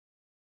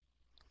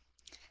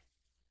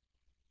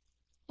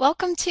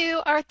Welcome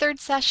to our third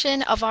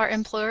session of our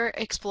Employer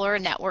Explorer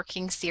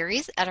Networking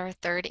series at our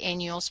third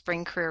annual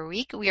Spring Career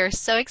Week. We are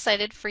so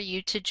excited for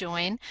you to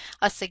join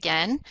us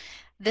again.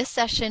 This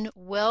session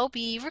will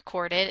be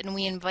recorded and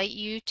we invite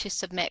you to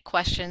submit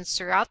questions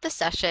throughout the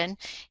session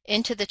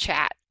into the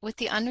chat with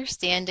the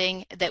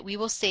understanding that we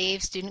will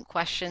save student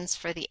questions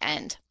for the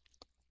end.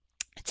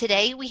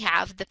 Today we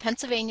have the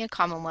Pennsylvania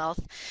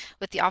Commonwealth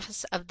with the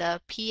Office of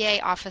the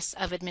PA Office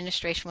of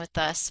Administration with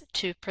us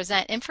to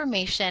present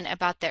information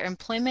about their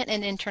employment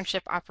and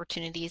internship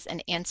opportunities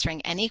and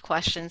answering any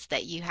questions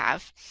that you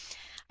have.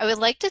 I would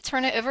like to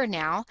turn it over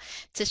now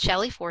to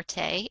Shelley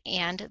Forte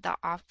and the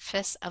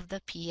Office of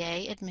the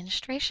PA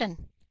Administration.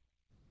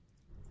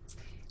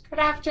 Good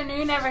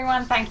afternoon,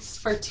 everyone. Thanks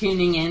for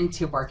tuning in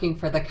to Working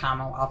for the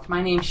Commonwealth.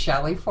 My name is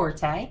Shelley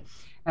Forte.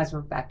 As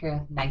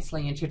Rebecca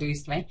nicely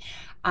introduced me,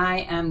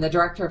 I am the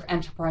Director of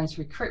Enterprise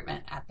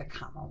Recruitment at the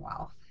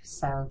Commonwealth.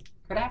 So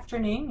good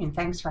afternoon and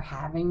thanks for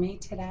having me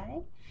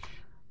today.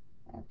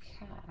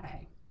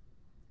 Okay,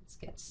 let's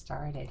get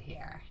started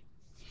here.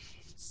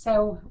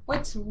 So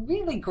what's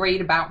really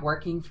great about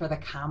working for the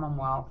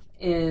Commonwealth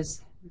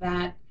is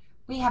that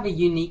we have a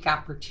unique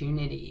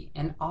opportunity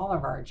in all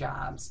of our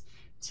jobs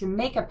to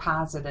make a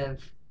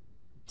positive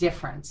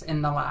difference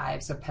in the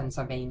lives of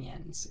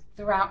Pennsylvanians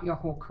throughout your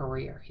whole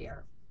career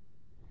here.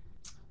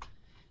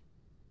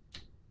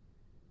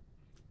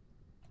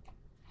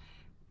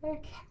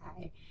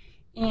 Okay,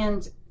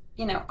 and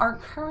our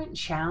current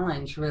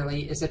challenge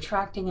really is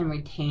attracting and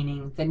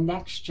retaining the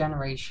next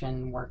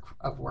generation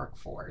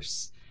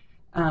workforce.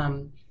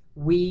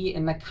 We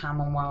in the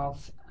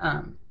Commonwealth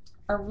are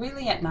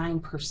really at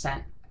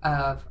 9%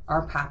 of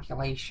our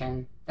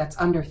population that's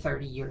under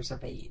 30 years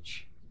of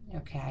age.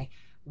 Okay,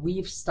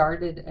 we've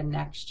started a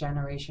next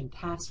generation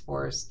task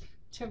force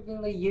to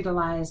really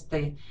utilize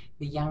the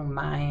young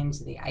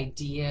minds, the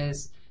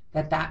ideas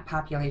that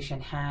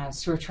population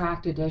has to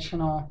attract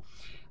additional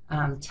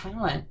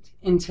talent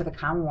into the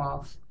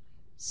Commonwealth,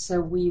 so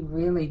we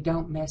really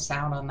don't miss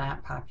out on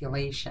that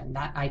population,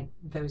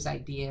 those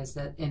ideas,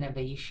 that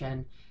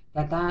innovation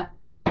that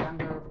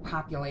younger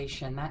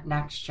population, that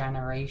next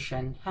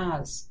generation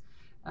has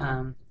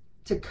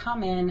to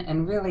come in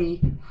and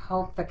really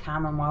help the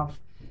Commonwealth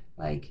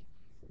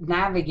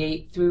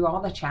navigate through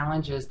all the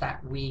challenges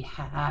that we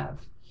have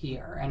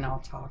here, and I'll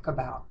talk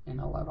about in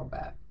a little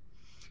bit.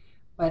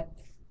 But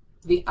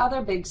the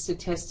other big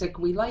statistic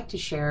we like to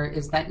share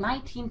is that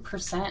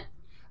 19%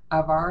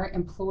 of our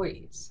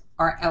employees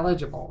are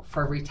eligible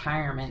for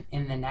retirement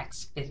in the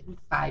next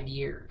 5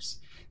 years.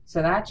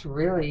 So that's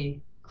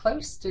really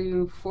close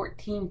to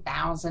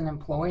 14,000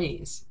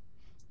 employees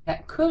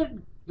that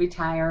could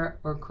retire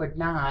or could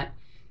not,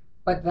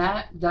 but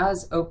that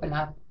does open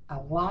up a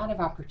lot of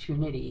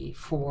opportunity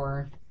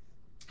for,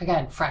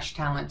 again, fresh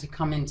talent to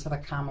come into the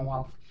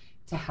Commonwealth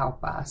to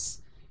help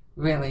us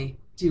really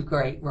do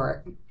great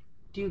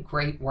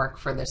work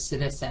for the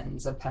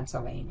citizens of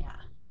Pennsylvania.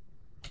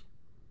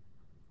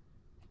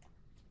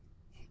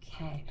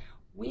 Okay,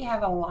 we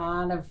have a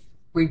lot of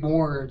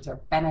rewards or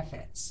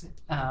benefits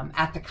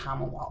at the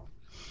Commonwealth.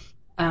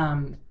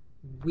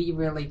 We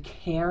really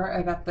care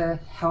about the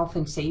health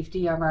and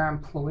safety of our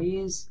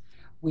employees.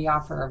 We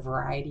offer a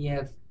variety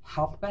of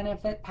health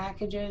benefit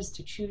packages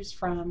to choose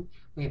from.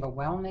 We have a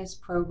wellness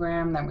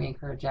program that we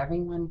encourage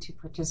everyone to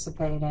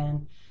participate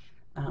in.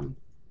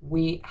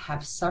 We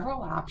have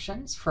several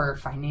options for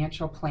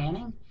financial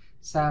planning.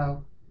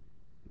 So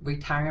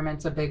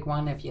retirement's a big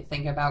one. If you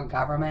think about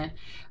government,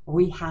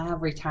 we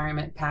have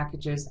retirement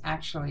packages,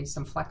 actually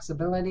some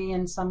flexibility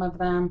in some of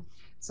them.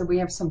 So we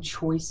have some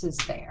choices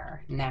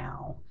there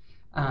now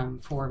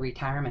for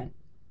retirement.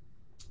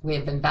 We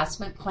have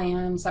investment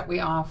plans that we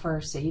offer,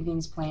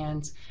 savings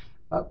plans.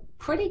 A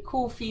pretty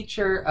cool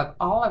feature of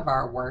all of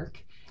our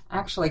work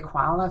actually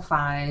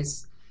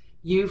qualifies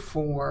you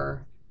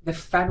for the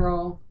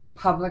federal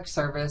Public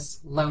Service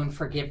Loan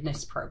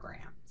Forgiveness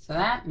Program. So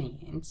that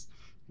means,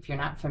 if you're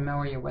not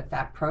familiar with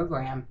that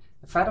program,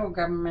 the federal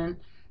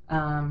government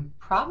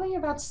probably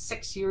about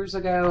 6 years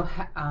ago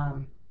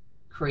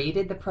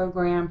created the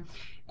program,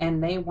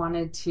 and they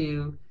wanted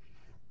to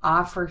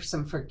offer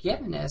some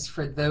forgiveness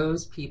for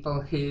those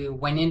people who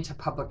went into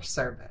public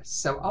service.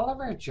 So all of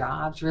our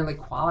jobs really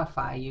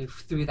qualify you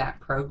through that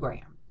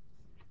program.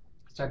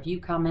 So if you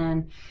come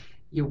in,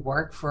 you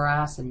work for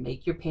us and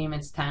make your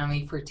payments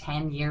timely for a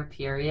 10-year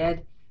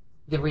period,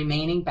 the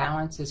remaining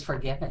balance is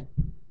forgiven.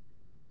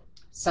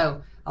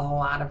 So a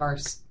lot of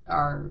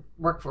our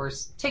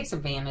workforce takes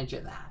advantage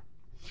of that.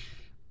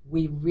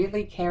 We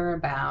really care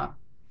about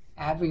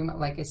everyone,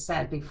 like I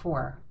said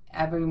before,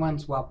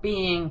 everyone's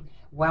well-being,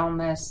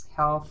 wellness,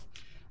 health,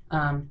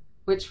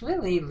 which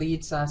really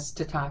leads us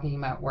to talking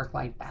about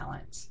work-life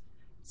balance.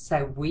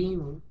 So we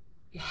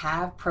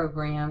have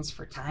programs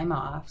for time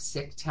off,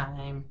 sick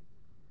time,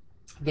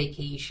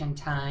 vacation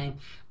time.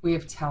 We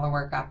have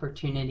telework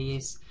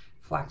opportunities,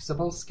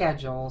 flexible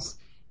schedules,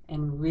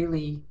 and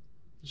really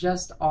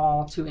just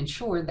all to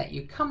ensure that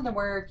you come to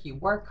work, you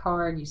work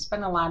hard, you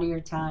spend a lot of your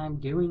time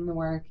doing the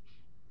work,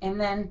 and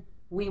then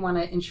we want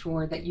to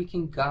ensure that you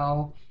can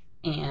go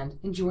and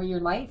enjoy your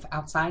life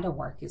outside of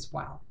work as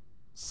well.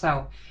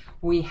 So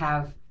we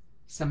have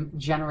some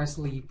generous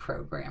leave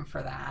program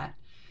for that.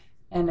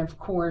 And of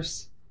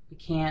course, we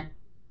can't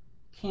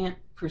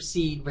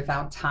proceed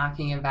without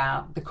talking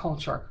about the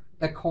culture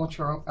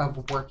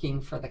of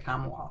working for the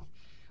Commonwealth.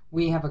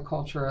 We have a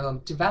culture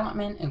of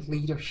development and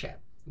leadership.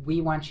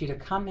 We want you to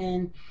come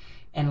in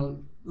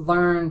and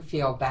learn,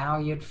 feel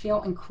valued,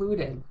 feel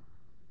included,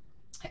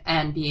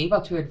 and be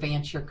able to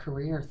advance your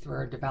career through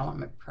our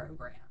development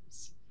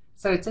programs.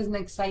 So it's an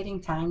exciting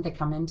time to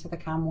come into the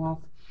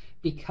Commonwealth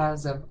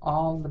because of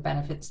all the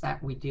benefits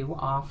that we do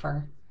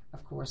offer.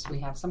 Of course, we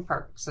have some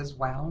perks as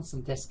well,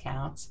 some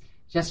discounts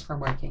just for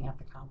working at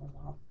the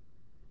Commonwealth.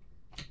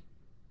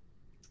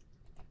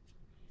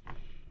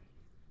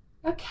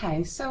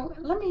 Okay, so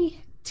let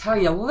me tell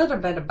you a little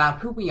bit about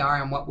who we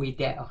are and what we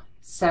do.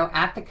 So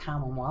at the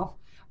Commonwealth,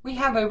 we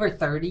have over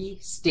 30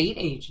 state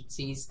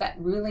agencies that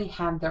really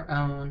have their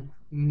own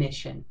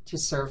mission to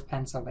serve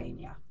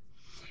Pennsylvania.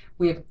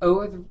 We have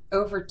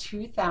over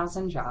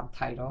 2,000 job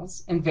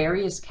titles in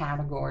various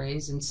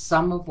categories, and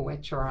some of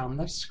which are on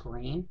the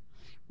screen.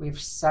 We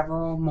have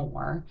several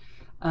more.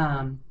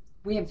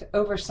 We have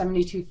over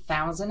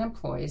 72,000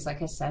 employees,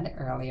 like I said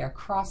earlier,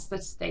 across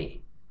the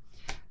state.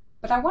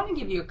 But I want to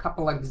give you a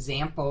couple of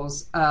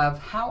examples of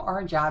how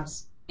our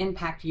jobs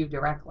impact you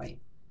directly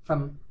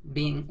from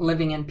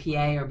living in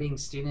PA or being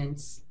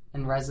students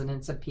and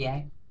residents of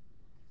PA.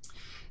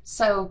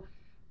 So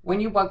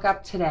when you woke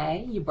up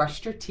today, you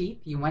brushed your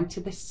teeth, you went to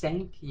the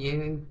sink,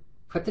 you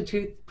put the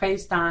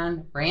toothpaste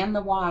on, ran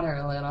the water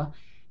a little,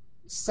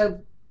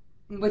 so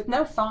with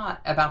no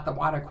thought about the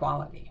water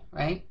quality,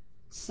 right?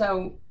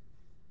 So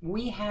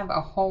we have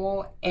a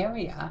whole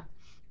area,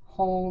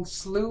 whole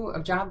slew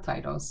of job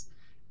titles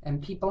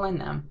and people in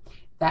them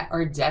that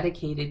are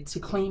dedicated to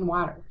clean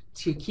water,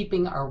 to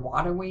keeping our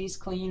waterways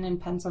clean in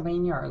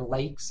Pennsylvania, our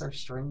lakes, our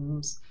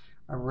streams,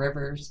 our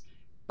rivers,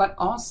 but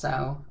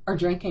also our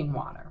drinking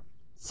water.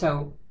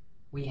 So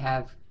we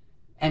have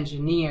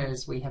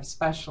engineers, we have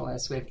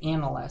specialists, we have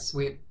analysts,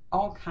 we have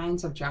all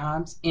kinds of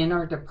jobs in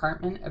our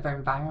Department of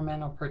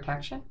Environmental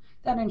Protection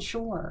that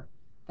ensure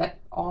that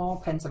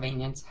all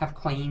Pennsylvanians have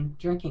clean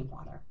drinking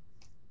water.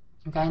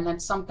 Okay, and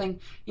that's something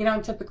you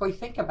don't typically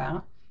think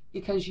about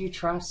because you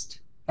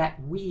trust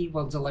that we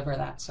will deliver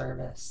that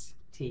service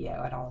to you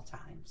at all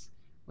times,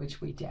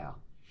 which we do.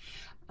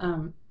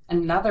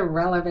 Another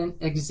relevant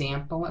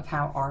example of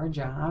how our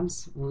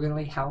jobs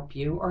really help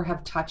you or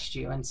have touched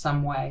you in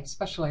some way,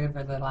 especially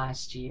over the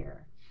last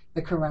year,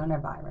 the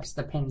coronavirus,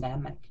 the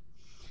pandemic.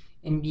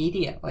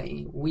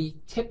 Immediately, we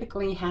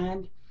typically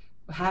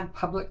have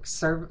public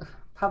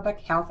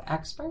health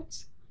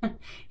experts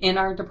in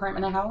our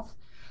Department of Health,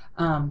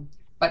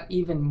 but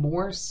even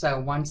more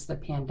so once the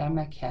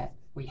pandemic hit,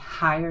 we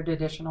hired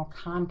additional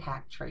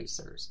contact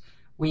tracers.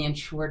 We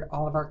ensured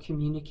all of our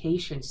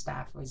communication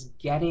staff was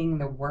getting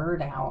the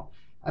word out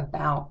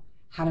about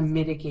how to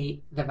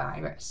mitigate the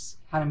virus,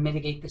 how to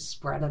mitigate the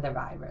spread of the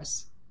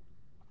virus.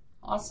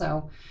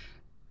 Also,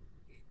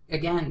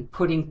 again,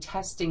 putting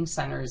testing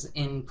centers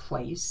in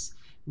place,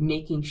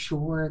 making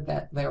sure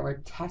that there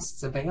were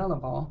tests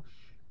available.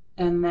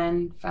 And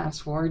then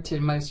fast forward to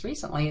most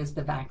recently is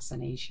the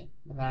vaccine.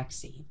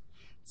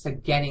 So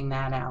getting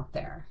that out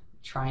there,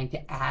 trying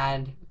to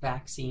add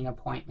vaccine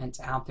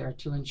appointments out there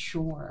to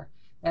ensure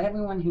that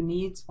everyone who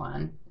needs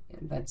one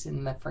that's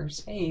in the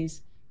first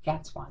phase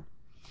gets one.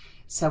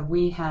 So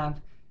we have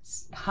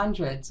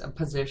hundreds of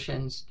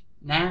positions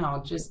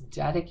now just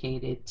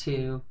dedicated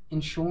to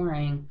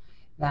ensuring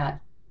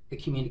that the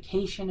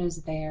communication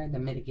is there, the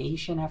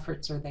mitigation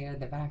efforts are there,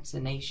 the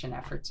vaccination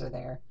efforts are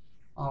there,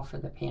 all for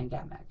the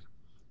pandemic.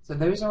 So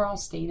those are all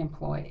state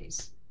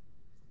employees.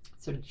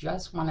 So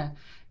just want to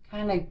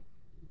kind of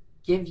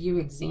give you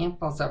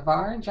examples of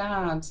our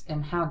jobs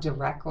and how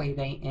directly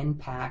they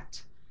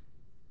impact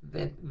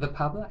the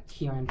public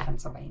here in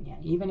Pennsylvania.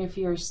 Even if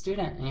you're a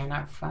student and you're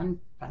not from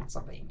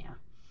Pennsylvania,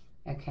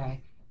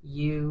 okay,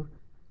 you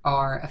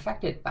are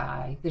affected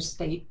by the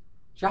state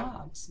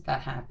jobs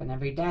that happen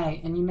every day,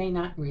 and you may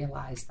not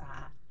realize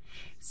that.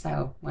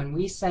 So when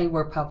we say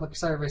we're public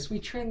service, we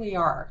truly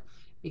are,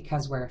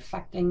 because we're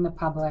affecting the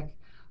public.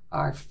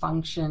 Our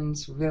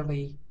functions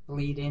really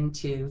lead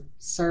into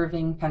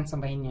serving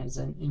Pennsylvanians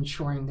and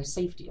ensuring the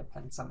safety of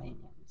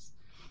Pennsylvanians.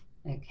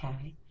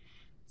 Okay,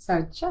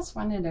 so just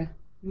wanted to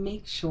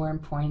make sure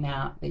and point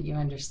out that you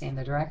understand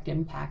the direct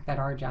impact that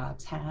our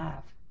jobs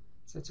have.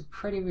 So it's a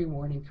pretty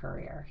rewarding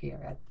career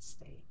here at the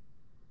state.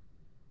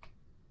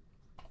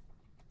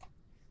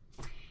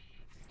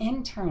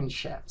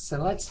 Internships.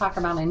 So let's talk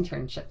about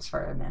internships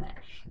for a minute.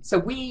 So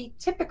we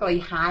typically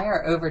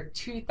hire over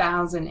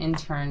 2,000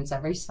 interns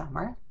every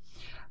summer.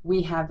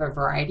 We have a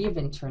variety of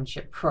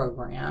internship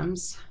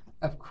programs.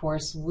 Of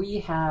course,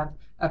 we have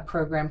a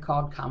program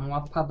called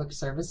Commonwealth Public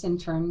Service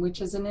Intern,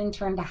 which is an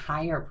intern to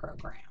hire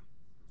program.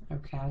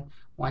 Okay,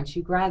 once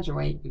you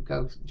graduate, you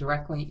go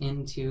directly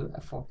into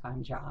a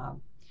full-time job.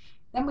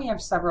 Then we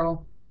have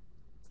several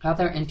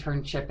other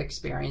internship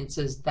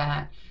experiences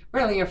that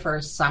really are for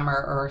a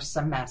summer or a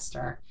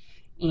semester,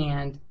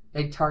 and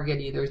they target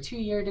either a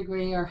 2-year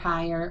degree or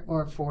higher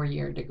or a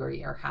 4-year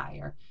degree or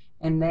higher,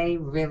 and they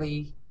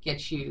really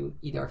get you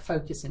either a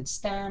focus in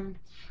STEM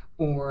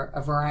or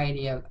a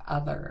variety of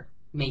other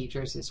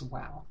majors as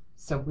well.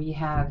 So we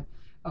have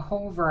a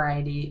whole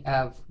variety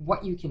of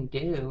what you can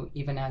do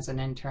even as an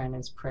intern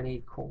is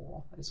pretty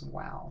cool as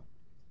well.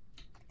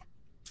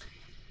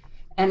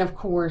 And of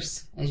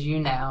course, as you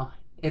know,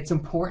 it's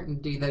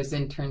important to do those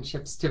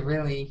internships to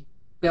really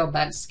build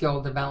that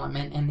skill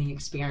development and the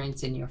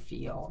experience in your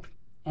field.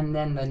 And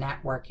then the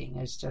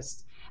networking is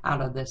just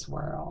out of this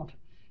world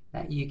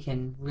that you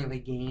can really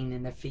gain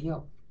in the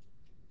field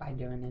by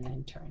doing an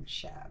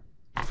internship.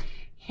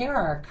 Here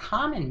are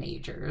common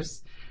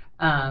majors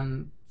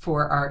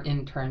for our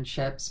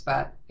internships,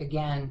 but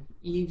again,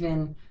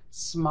 even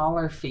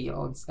smaller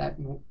fields that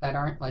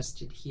aren't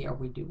listed here,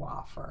 we do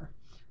offer.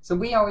 So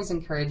we always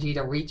encourage you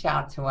to reach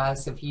out to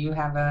us if you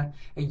have a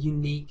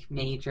unique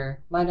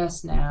major. Let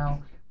us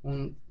know.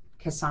 When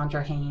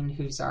Cassandra Hain,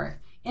 who's our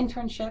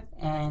internship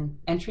and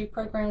entry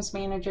programs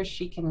manager,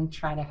 she can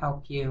try to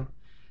help you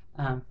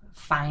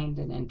find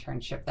an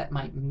internship that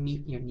might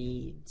meet your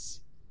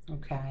needs.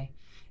 Okay.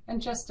 And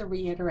just to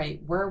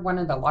reiterate, we're one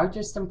of the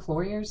largest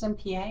employers in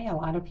PA. A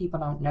lot of people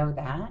don't know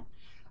that.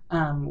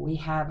 We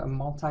have a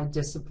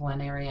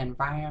multidisciplinary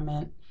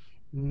environment.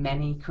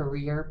 Many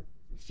career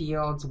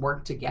fields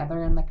work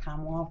together in the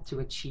Commonwealth to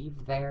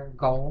achieve their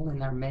goal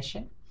and their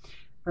mission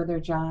for their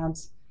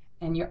jobs.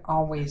 And you're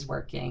always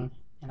working,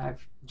 and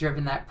I've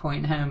driven that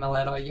point home a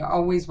little, you're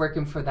always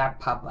working for that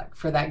public,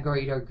 for that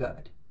greater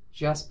good,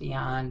 just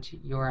beyond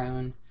your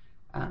own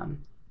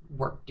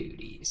work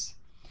duties.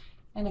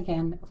 And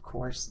again, of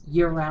course,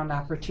 year-round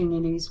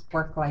opportunities,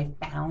 work-life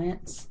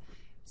balance.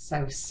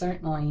 So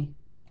certainly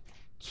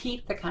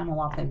keep the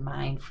Commonwealth in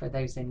mind for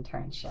those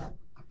internship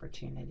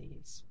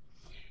opportunities.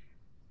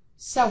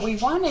 So we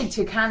wanted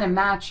to kind of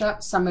match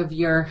up some of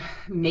your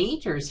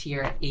majors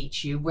here at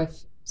HU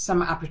with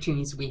some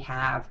opportunities we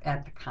have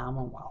at the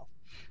Commonwealth.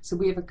 So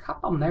we have a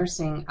couple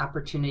nursing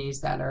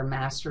opportunities that are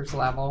master's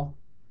level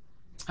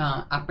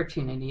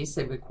opportunities.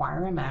 They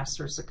require a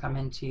master's to come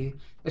into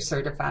the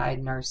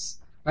certified nurse,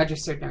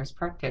 registered nurse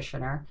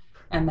practitioner,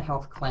 and the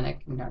health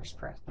clinic nurse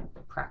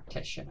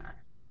practitioner.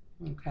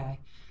 Okay,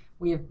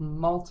 we have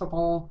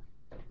multiple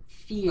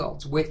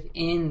fields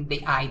within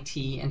the IT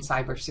and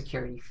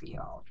cybersecurity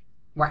field.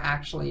 We're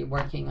actually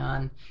working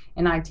on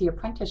an IT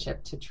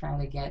apprenticeship to try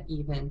to get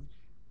even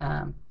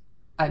an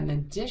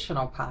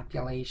additional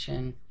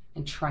population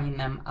and train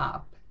them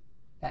up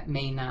that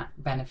may not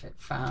benefit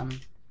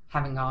from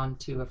having gone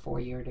to a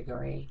 4-year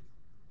degree.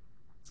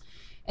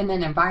 And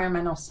then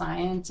environmental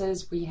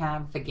sciences, we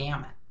have the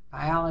gamut.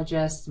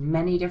 Biologists,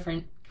 many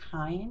different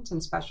kinds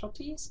and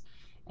specialties,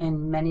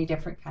 and many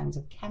different kinds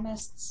of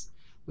chemists.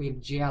 We have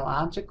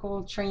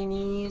geological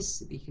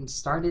trainees. You can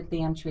start at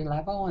the entry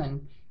level,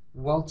 and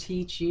we'll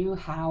teach you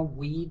how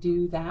we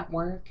do that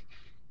work,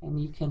 and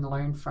you can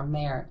learn from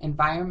there.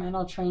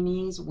 Environmental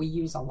trainees, we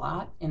use a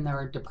lot in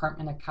our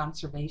Department of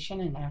Conservation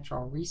and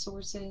Natural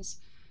Resources,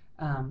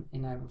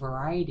 in a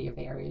variety of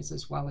areas,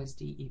 as well as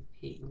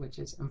DEP, which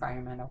is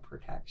environmental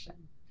protection.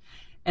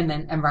 And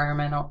then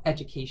environmental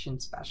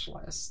education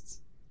specialists.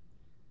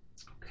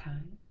 Okay.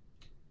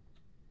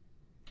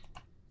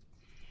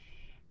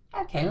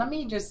 Okay,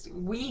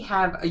 we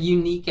have a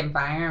unique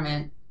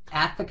environment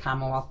at the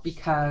Commonwealth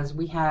because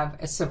we have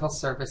a civil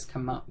service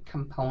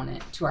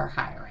component to our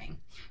hiring.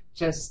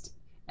 Just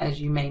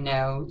as you may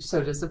know,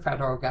 so does the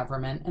federal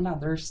government and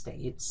other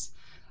states,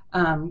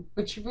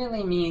 which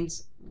really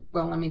means,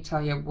 well, let me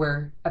tell you,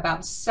 we're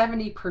about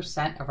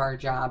 70% of our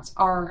jobs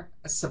are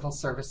a civil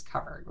service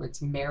covered.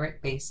 It's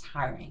merit-based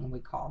hiring, we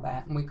call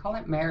that. And we call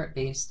it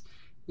merit-based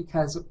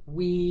because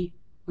we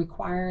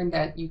require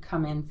that you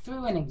come in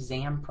through an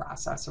exam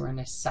process or an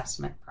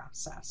assessment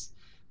process,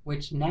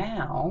 which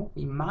now,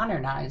 we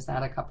modernized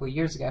that a couple of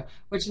years ago,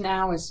 which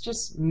now is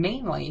just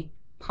mainly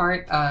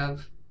part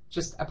of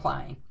just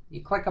applying.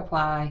 You click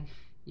apply,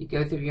 you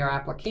go through your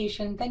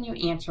application, then you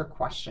answer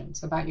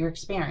questions about your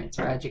experience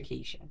or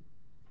education.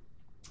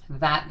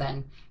 That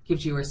then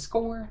gives you a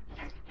score,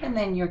 and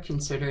then you're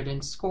considered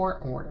in score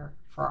order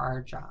for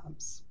our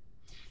jobs.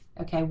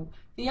 Okay,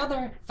 the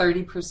other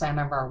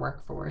 30% of our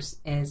workforce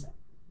is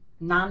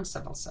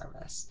non-civil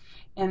service,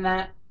 and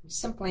that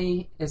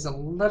simply is a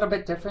little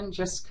bit different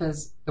just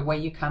because the way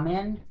you come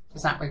in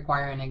does not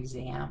require an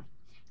exam.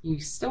 You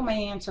still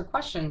may answer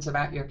questions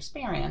about your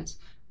experience,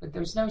 but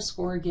there's no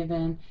score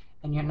given,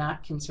 and you're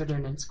not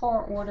considered in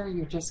score order.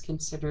 You're just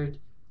considered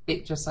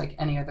just like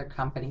any other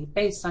company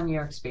based on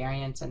your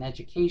experience and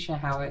education,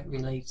 how it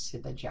relates to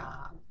the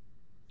job.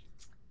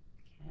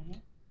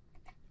 Okay.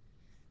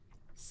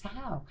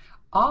 So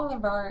all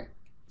of our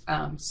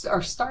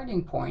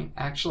starting point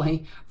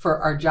actually for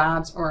our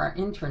jobs or our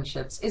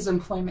internships is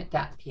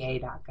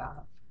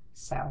employment.pa.gov.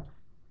 So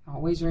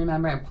always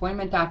remember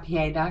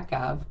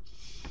employment.pa.gov.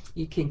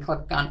 You can click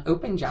on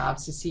open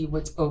jobs to see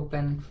what's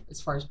open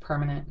as far as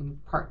permanent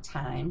and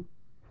part-time.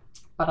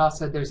 but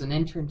also there's an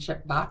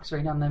internship box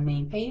right on the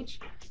main page.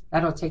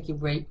 That'll take you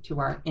right to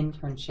our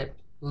internship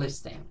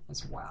listing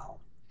as well.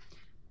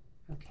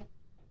 Okay.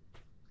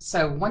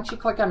 So once you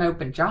click on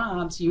open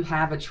jobs, you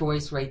have a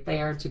choice right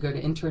there to go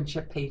to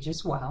internship page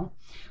as well,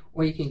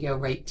 or you can go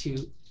right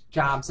to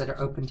jobs that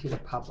are open to the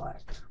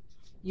public.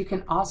 You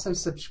can also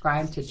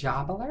subscribe to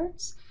job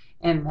alerts,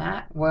 and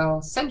that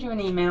will send you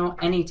an email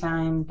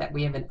anytime that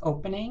we have an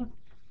opening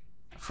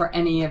for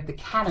any of the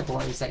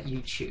categories that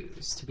you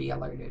choose to be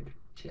alerted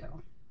to.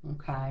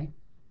 Okay.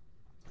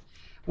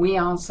 We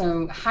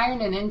also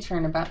hired an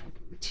intern about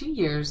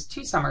 2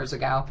 summers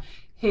ago,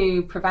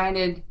 who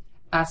provided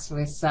us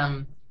with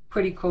some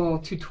pretty cool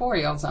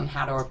tutorials on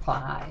how to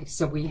apply.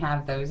 So we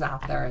have those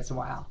out there as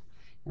well.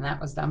 And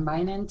that was done by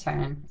an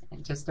intern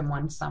just in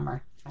one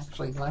summer,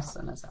 actually less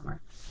than a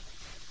summer.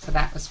 So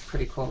that was a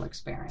pretty cool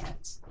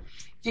experience.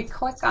 If you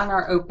click on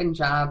our open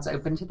jobs,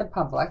 open to the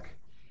public,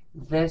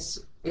 this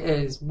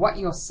is what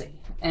you'll see.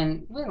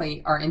 And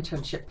really our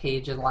internship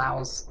page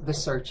allows the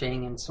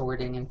searching and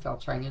sorting and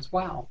filtering as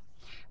well.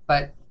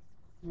 But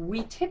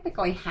we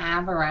typically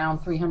have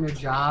around 300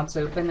 jobs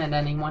open at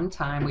any one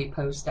time. We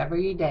post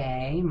every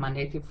day,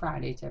 Monday through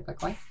Friday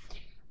typically.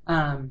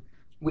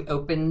 We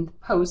open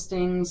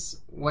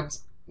postings,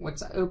 what's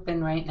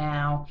open right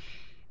now,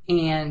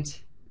 and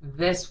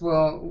this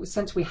will,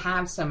 since we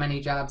have so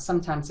many jobs,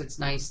 sometimes it's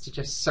nice to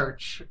just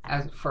search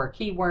for a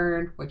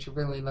keyword, what you're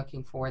really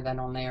looking for, then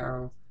it'll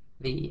narrow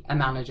the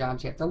amount of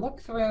jobs you have to look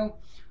through,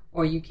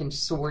 or you can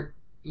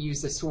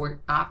use the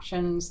sort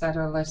options that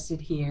are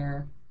listed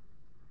here.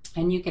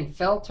 And you can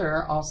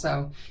filter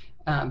also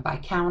by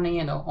county,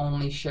 and it'll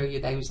only show you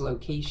those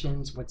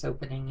locations, what's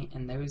opening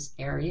in those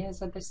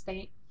areas of the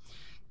state.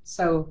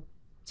 So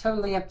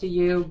totally up to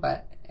you,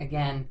 but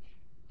again,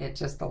 it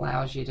just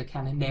allows you to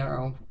kind of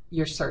narrow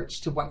your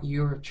search to what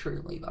you're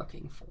truly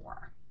looking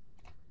for.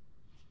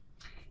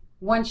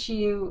 Once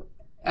you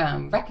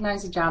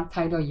recognize the job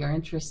title you're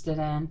interested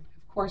in,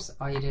 of course,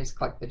 all you do is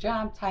click the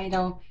job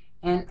title,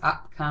 and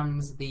up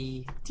comes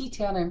the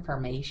detailed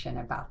information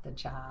about the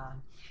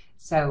job.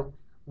 So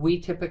we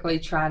typically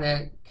try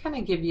to kind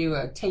of give you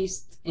a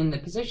taste in the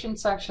position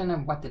section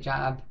of what the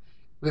job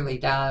really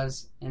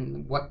does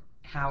and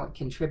how it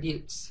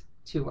contributes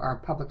to our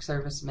public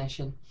service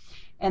mission.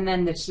 And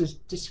then the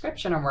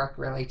description of work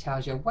really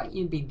tells you what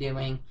you'd be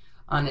doing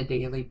on a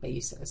daily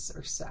basis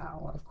or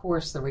so. Of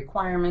course, the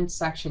requirements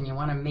section, you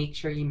want to make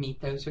sure you meet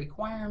those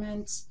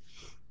requirements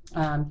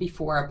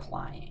before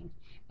applying.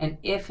 And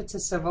if it's a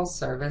civil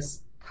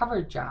service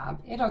covered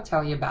job, it'll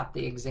tell you about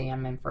the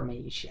exam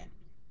information.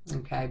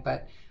 Okay,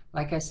 but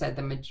like I said,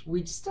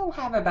 we still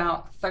have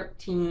about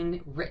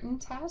 13 written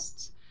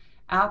tests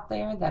out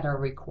there that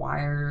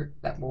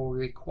will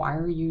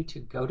require you to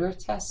go to a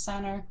test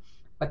center.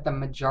 But the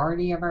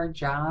majority of our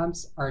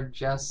jobs are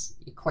just,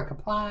 you click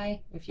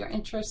apply if you're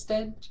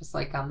interested, just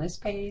like on this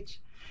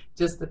page.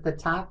 Just at the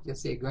top, you'll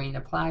see a green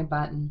apply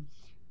button.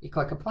 You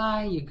click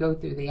apply, you go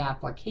through the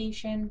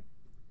application,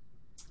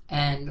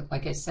 and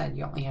like I said,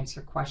 you'll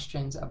answer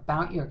questions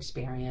about your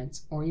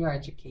experience or your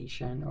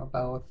education or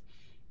both,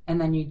 and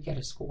then you'd get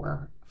a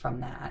score from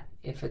that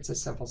if it's a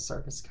civil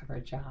service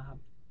covered job.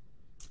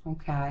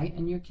 Okay,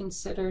 and you're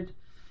considered,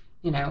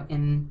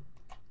 in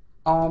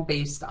all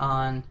based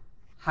on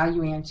how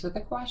you answer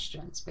the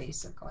questions,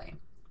 basically.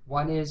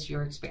 What is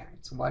your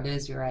experience? What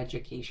is your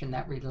education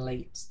that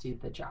relates to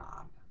the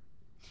job?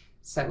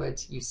 So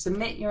you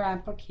submit your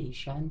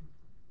application,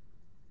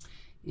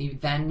 you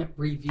then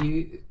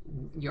review,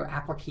 your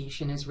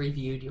application is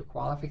reviewed, your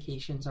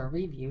qualifications are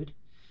reviewed,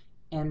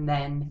 and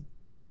then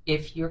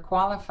if you're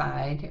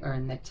qualified or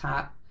in the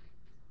top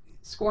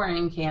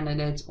scoring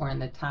candidates or in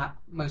the top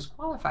most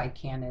qualified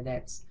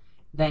candidates,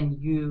 then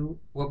you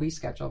will be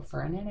scheduled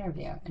for an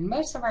interview. And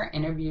most of our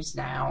interviews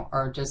now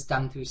are just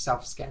done through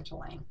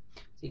self-scheduling.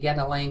 So you get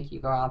a link, you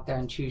go out there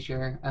and choose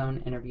your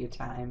own interview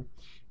time.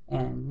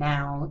 And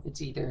now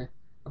it's either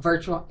a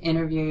virtual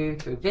interview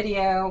through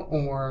video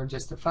or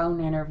just a phone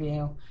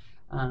interview.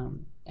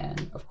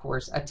 And of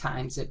course, at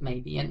times it may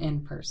be an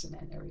in-person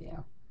interview.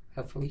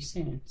 Hopefully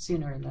soon.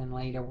 Sooner than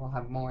later, we'll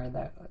have more of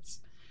those.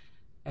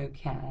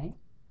 Okay.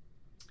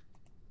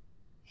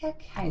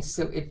 Okay,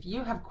 so if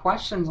you have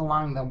questions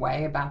along the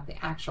way about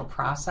the actual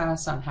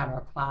process on how to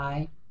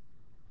apply,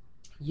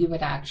 you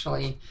would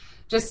actually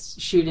just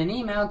shoot an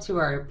email to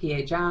our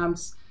PA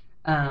Jobs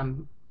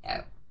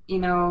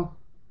email,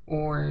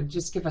 or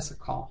just give us a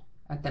call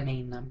at the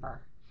main number.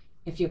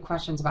 If you have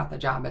questions about the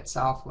job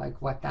itself, like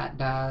what that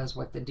does,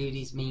 what the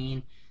duties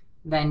mean,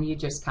 then you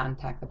just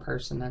contact the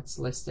person that's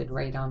listed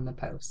right on the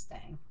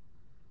posting.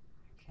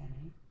 Okay.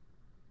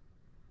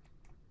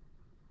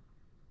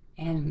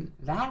 And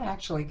that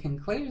actually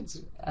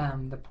concludes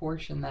the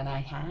portion that I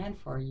had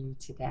for you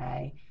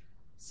today.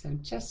 So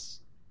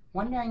just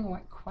wondering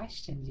what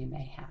questions you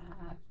may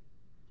have.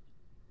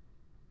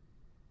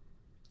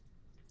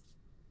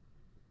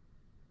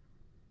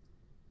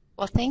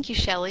 Well, thank you,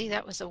 Shelley.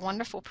 That was a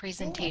wonderful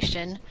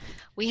presentation.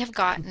 We have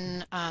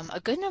gotten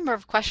a good number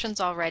of questions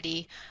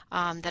already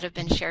that have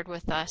been shared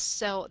with us.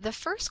 So the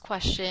first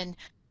question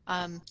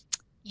Um,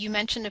 you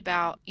mentioned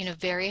about,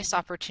 various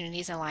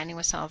opportunities aligning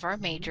with some of our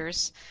Mhm.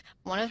 majors.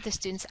 One of the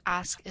students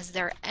asked, is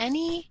there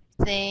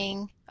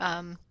anything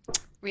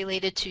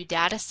related to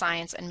data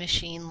science and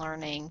machine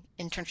learning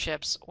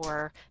internships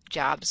or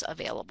jobs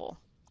available?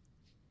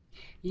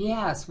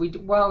 Yes,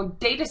 well,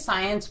 data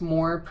science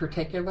more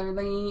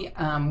particularly,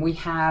 we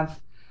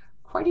have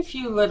quite a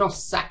few little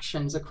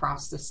sections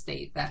across the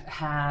state that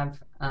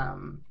have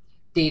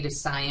data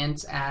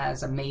science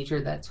as a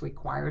major that's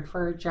required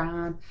for a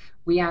job.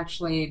 We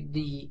actually,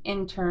 the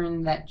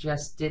intern that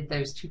just did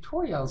those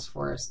tutorials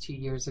for us 2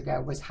 years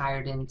ago was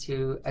hired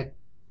into a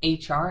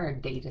HR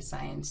data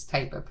science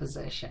type of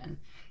position.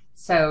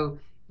 So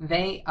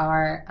they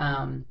are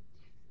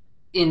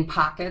in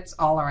pockets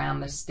all around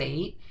the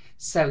state.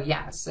 So,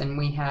 yes, and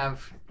we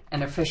have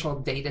an official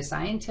data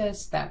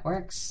scientist that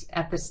works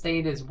at the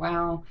state as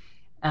well.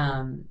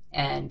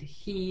 And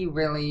he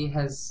really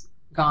has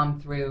gone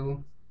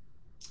through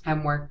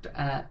and worked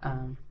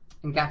and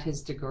got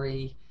his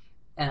degree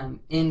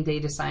in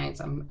data science.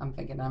 I'm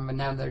thinking of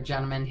another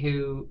gentleman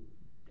who,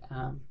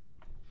 um,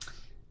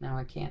 now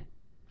I can't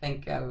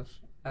think of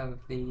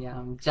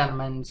the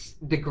gentleman's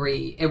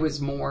degree. It was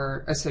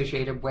more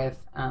associated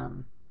with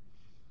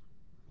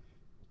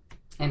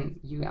and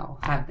you all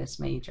have this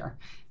major.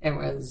 It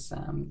was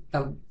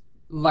the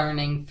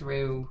learning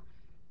through,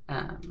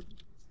 um,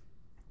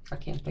 I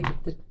can't think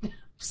of the,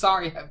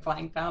 sorry, I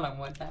blanked out on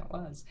what that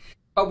was.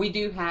 But we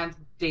do have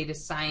data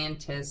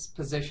scientist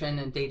position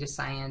and data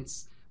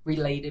science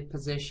related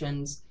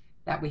positions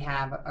that we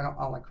have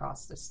all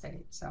across the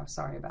state. So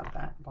sorry about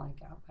that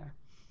blank out there.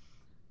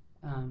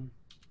 Um,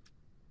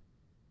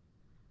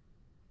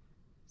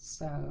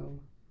 so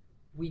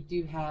we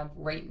do have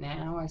right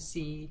now, I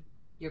see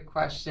your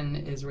question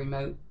is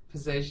remote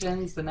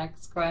positions. The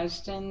next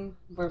question,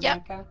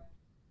 Yep, Rebecca.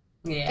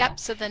 Yeah. yep.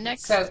 So the So,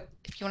 next,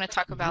 if you want to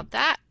talk mhm, about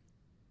that,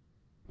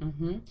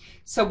 mhm.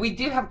 So we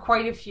do have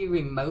quite a few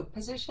remote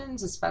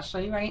positions,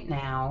 especially right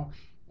now.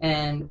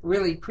 And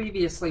really,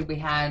 previously, we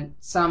had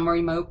some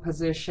remote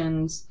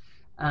positions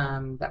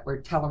that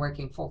were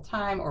teleworking full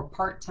time or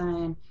part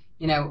time.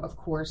 Of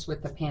course,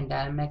 with the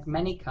pandemic,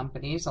 many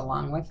companies,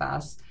 along with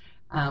us,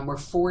 were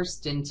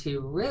forced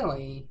into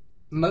really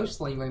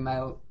mostly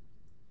remote,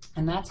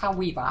 and that's how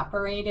we've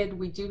operated.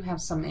 We do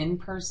have some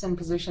in-person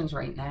positions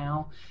right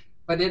now,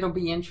 but it'll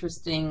be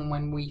interesting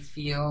when we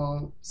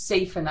feel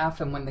safe enough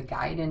and when the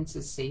guidance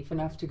is safe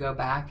enough to go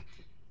back,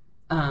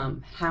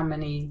 how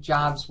many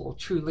jobs will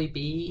truly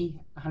be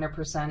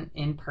 100%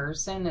 in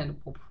person. It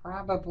will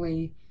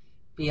probably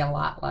be a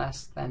lot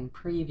less than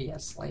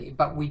previously,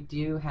 but we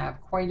do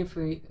have quite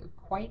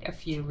a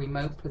few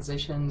remote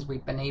positions.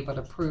 We've been able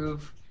to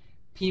prove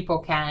people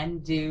can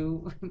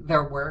do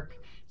their work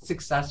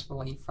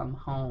successfully from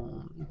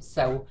home.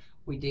 So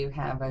we do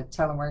have a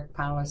telework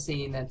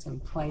policy that's in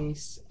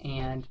place,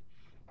 and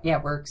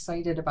yeah, we're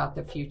excited about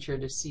the future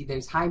to see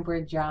those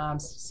hybrid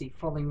jobs, to see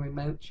fully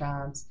remote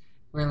jobs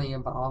really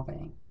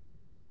evolving.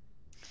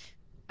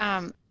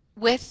 um,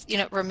 with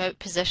remote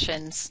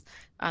positions,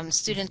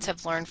 students Mhm.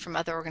 have learned from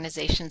other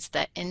organizations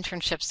that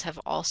internships have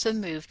also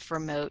moved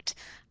remote,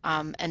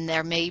 and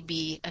there may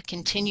be a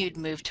continued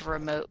move to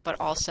remote, but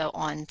also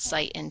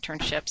on-site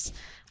internships.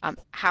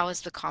 How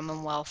is the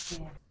Commonwealth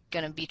Yeah,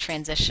 going to be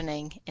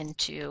transitioning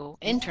into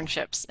yeah.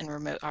 internships and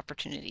remote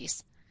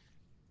opportunities?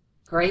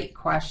 Great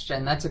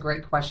question. That's a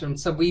great question.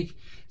 So we've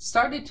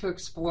started to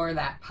explore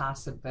that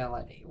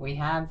possibility. We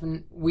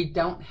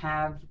don't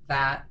have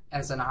that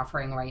as an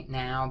offering right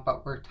now,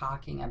 but we're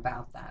talking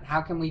about that.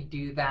 How can we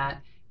do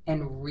that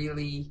and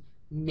really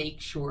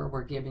make sure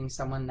we're giving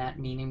someone that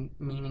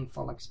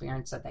meaningful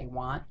experience that they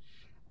want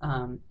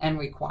and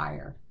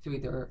require through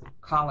their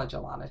college a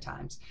lot of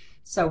times.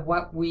 So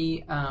what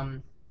we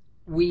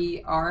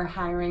are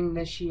hiring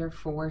this year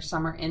for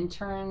summer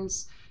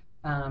interns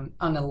on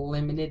a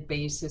limited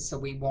basis, so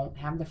we won't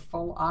have the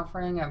full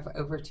offering of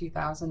over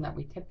 2,000 that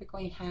we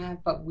typically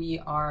have, but we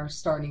are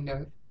starting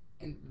to.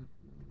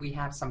 We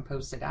have some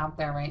posted out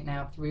there right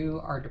now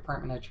through our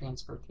Department of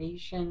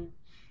Transportation.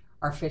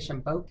 Our Fish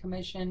and Boat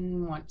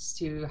Commission wants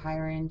to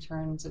hire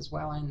interns as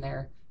well in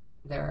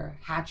their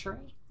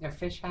hatchery, their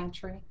fish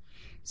hatchery.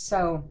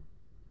 So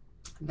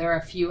there are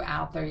a few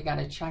out there. You got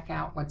to check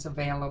out what's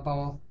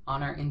available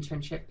on our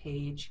internship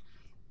page.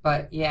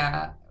 But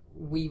yeah,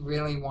 we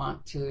really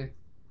want to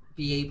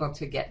be able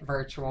to get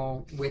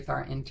virtual with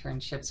our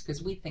internships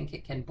because we think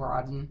it can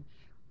broaden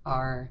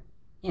our,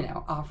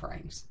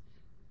 offerings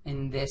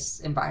in this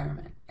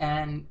environment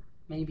and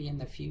maybe in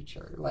the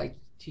future. Like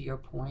to your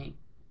point,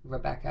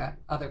 Rebecca,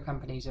 other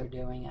companies are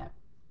doing it.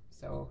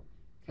 So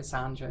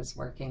Cassandra's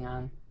working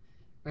on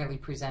really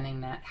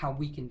presenting that how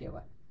we can do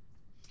it,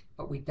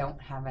 but we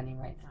don't have any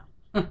right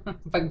now.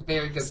 But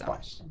very good So,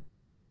 question.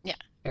 yeah,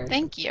 Very good.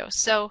 thank you.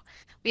 So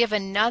we have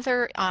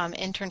another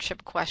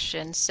internship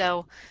question.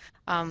 So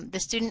the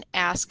student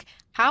asked,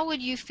 how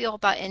would you feel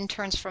about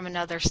interns from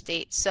another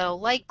state? So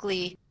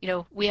likely,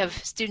 we have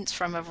students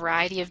from a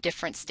variety of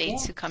different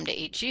states Yeah. who come to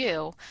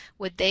HU.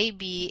 Would they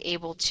be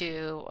able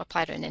to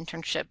apply to an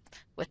internship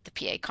with the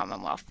PA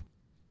Commonwealth?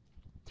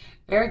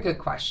 Very good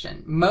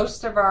question.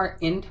 Most of our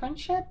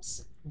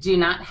internships do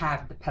not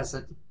have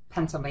the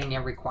Pennsylvania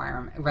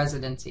requirement,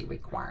 residency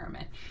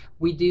requirement.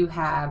 We do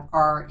have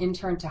our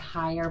intern to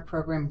hire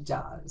program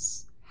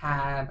does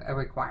have a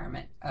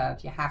requirement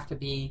of you have to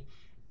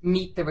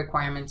meet the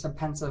requirements of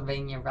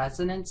Pennsylvania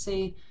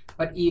residency,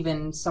 but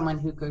even someone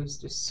who goes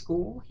to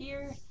school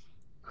here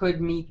could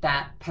meet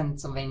that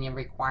Pennsylvania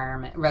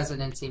requirement,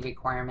 residency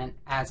requirement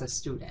as a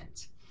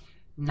student.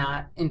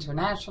 Not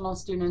international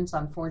students,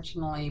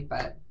 unfortunately,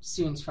 but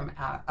students from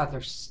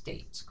other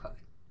states could.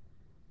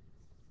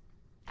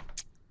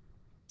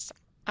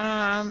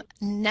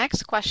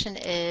 Next question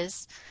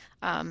is,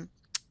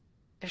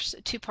 there's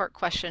a two-part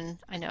question.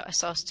 I know I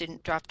saw a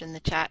student dropped in the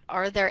chat.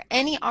 Are there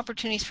any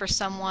opportunities for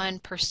someone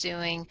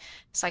pursuing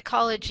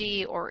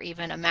psychology or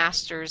even a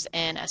master's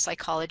in a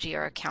psychology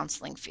or a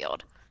counseling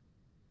field?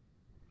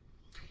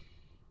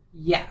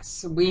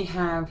 Yes, we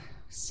have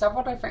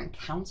several different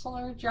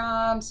counselor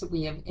jobs.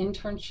 We have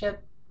internship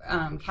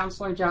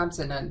counselor jobs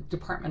in a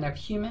Department of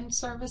Human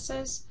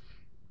Services.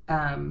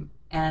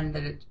 And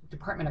the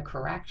Department of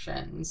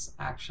Corrections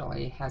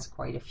actually has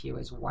quite a few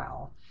as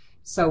well.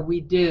 So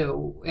we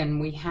do, and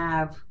we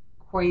have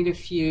quite a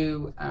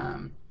few.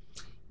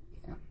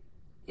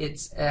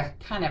 It's a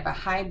kind of a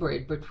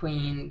hybrid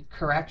between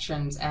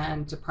corrections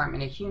and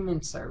Department of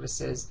Human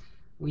Services.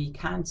 We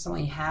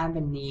constantly have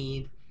a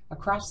need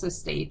across the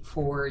state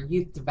for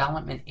youth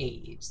development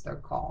aides, they're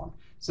called.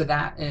 So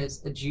that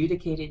is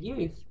adjudicated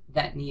youth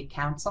that need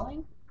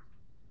counseling.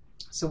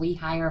 So we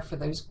hire for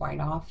those quite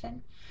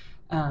often.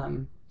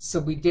 So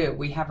we do.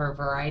 We have a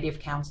variety of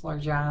counselor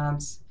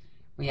jobs.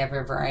 We have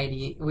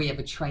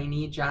a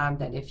trainee job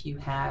that if you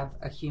have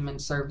a human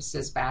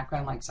services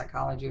background like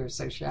psychology or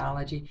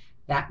sociology,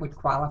 that would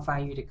qualify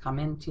you to come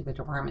into the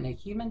Department of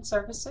Human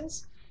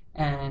Services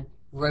and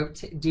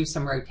do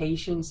some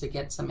rotations to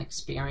get some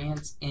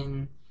experience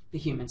in the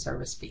human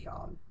service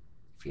field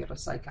of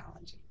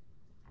psychology.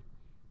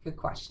 Good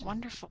question.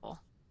 Wonderful.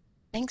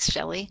 Thanks,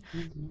 Shelley.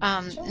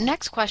 Sure.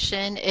 Next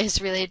question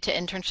is related to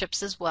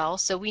internships as well.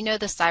 So we know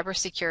the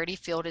cybersecurity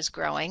field is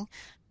growing.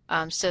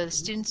 So the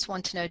students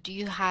want to know, do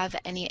you have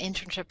any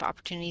internship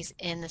opportunities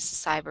in the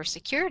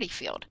cybersecurity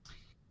field?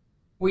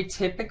 We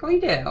typically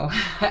do,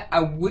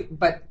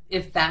 but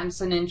if that's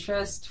an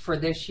interest for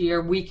this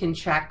year, we can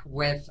check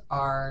with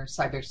our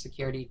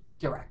cybersecurity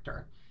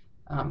director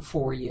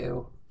for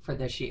you for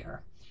this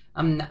year.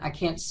 I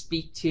can't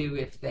speak to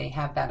if they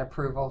have that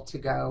approval to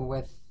go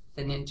with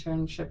an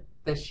internship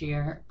this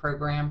year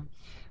program,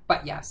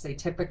 but yes, they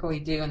typically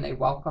do, and they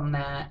welcome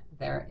that.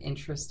 They're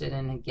interested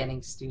in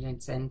getting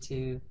students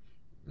into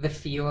the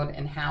field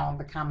and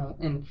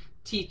and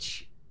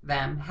teach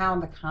them how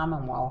the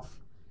Commonwealth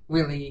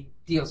really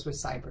deals with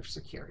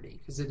cybersecurity,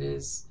 because it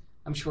is,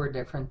 I'm sure,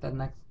 different than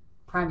the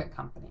private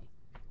company.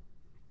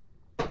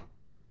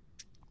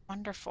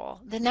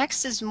 Wonderful. The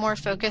next is more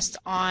focused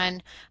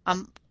on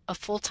a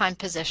full-time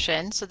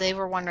position. So they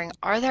were wondering,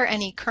 are there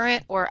any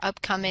current or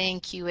upcoming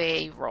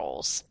QA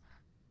roles?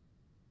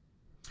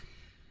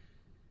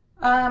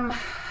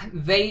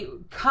 They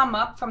come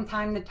up from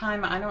time to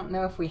time. I don't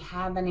know if we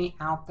have any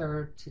out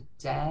there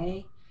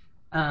today,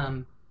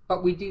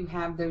 but we do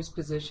have those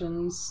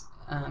positions.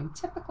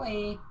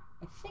 Typically,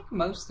 I think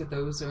most of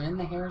those are in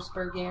the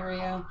Harrisburg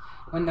area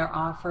when they're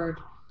offered,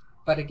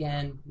 but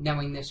again,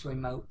 knowing this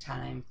remote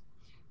time,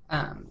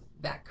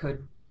 that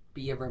could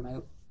be a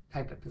remote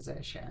type of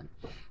position.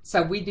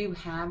 So we do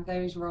have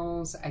those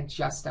roles. I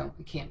just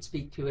can't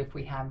speak to if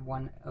we have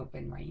one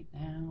open right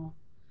now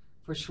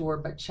for sure,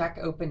 but check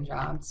open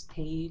jobs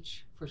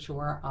page for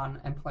sure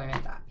on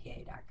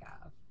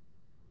employment.pa.gov.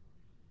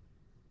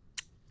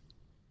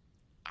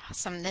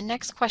 Awesome. The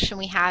next question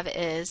we have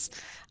is,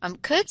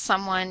 could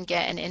someone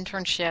get an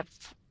internship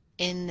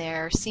in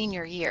their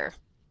senior year?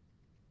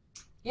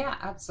 Yeah,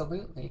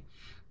 absolutely.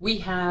 We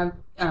have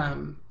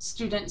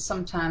students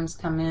sometimes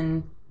come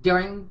in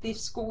during the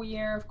school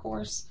year, of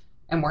course,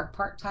 and work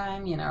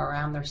part-time,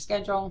 around their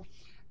schedule.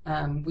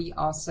 We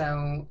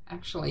also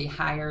actually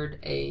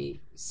hired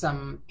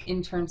some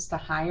interns to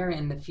hire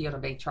in the field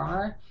of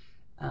HR.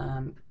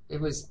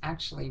 It was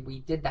actually, we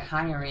did the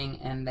hiring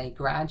and they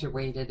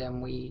graduated,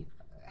 and we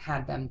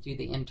had them do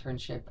the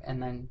internship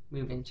and then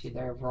move into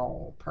their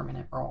role,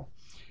 permanent role.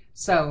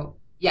 So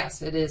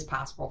yes, it is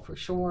possible for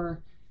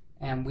sure,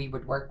 and we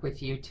would work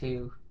with you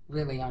to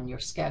really on your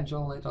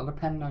schedule. It'll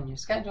depend on your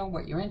schedule,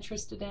 what you're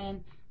interested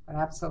in, but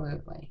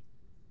absolutely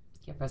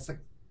give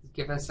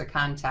us a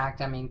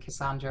contact. I mean,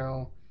 Cassandra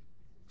will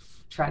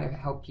try to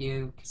help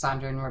you.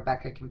 Cassandra and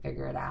Rebecca can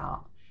figure it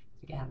out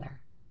together.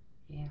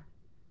 Yeah.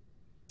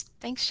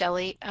 Thanks,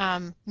 Shelley.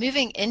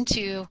 Moving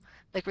into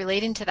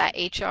relating to that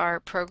HR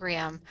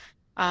program,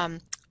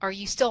 are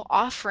you still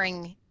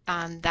offering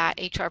that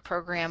HR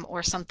program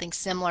or something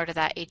similar to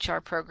that HR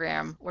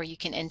program where you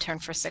can intern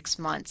for 6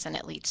 months and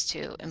it leads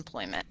to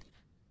employment?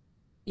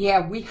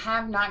 Yeah, we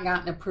have not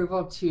gotten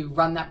approval to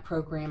run that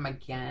program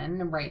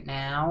again right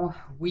now.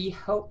 We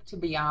hope to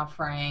be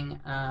offering,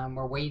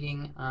 we're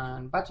waiting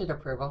on budget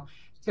approval,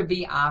 to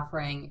be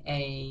offering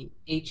a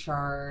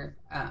HR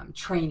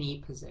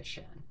trainee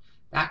position.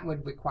 That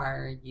would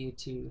require you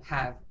to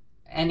have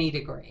any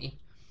degree,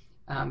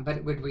 but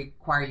it would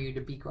require you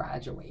to be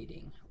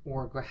graduating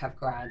or have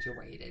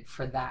graduated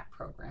for that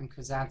program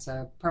because that's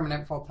a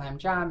permanent full-time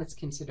job. It's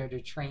considered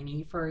a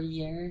trainee for a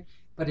year,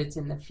 but it's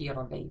in the field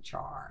of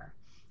HR.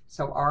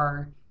 So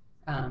our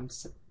um,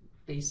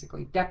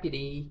 basically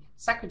deputy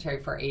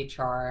secretary for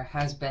HR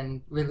has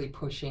been really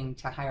pushing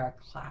to hire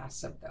a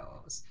class of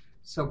those.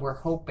 So we're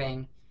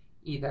hoping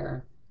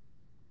either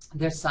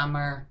this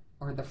summer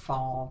or the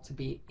fall to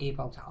be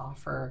able to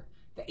offer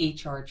the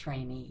HR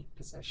trainee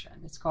position.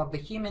 It's called the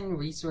Human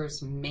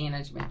Resource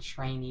Management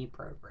Trainee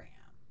Program.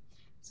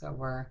 So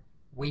we're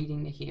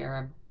waiting to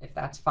hear if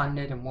that's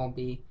funded, and we'll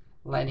be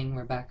letting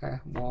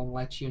Rebecca, we'll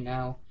let you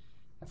know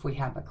if we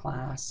have a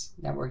class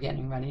that we're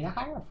getting ready to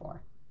hire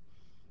for.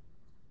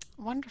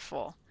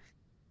 Wonderful.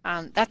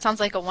 That sounds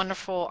like a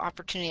wonderful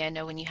opportunity. I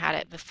know when you had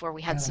it before,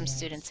 we It had some really is.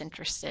 students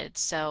interested,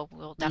 so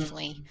we'll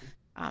definitely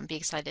Mm-hmm. be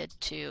excited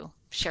to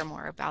share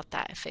more about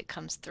that if it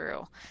comes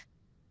through.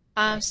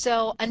 Great.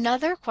 So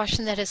another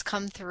question that has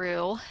come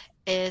through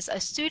is a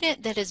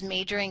student that is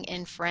majoring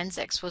in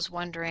forensics was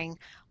wondering,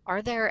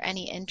 are there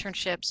any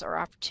internships or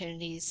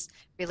opportunities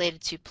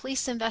related to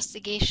police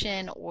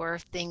investigation or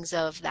things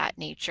of that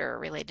nature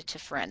related to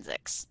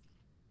forensics?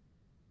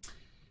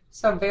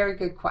 So, very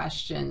good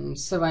question.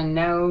 So, I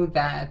know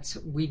that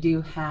we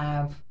do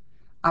have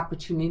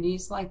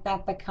opportunities like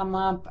that come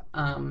up,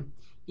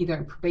 either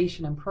in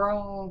probation and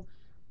parole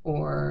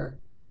or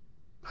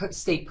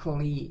state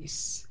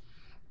police.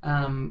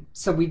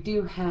 So, we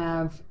do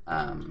have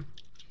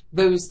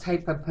those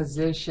type of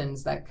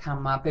positions that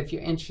come up. If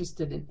you're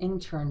interested in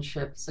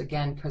internships,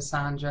 again,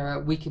 Cassandra,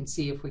 we can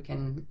see if we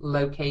can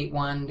locate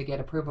one to get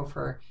approval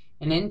for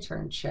an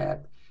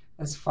internship.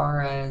 As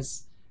far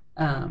as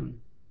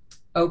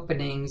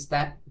openings,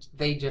 that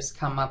they just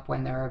come up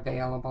when they're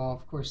available.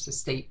 Of course, the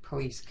state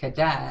police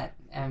cadet,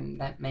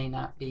 and that may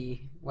not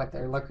be what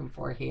they're looking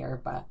for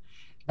here, but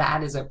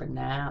that is open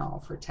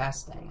now for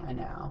testing, I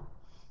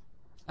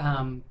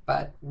know.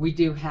 But we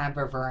do have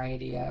a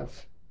variety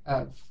of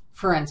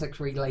forensics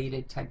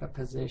related type of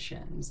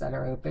positions that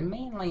are open,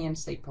 mainly in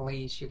state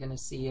police. You're going to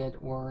see it,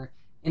 or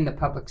in the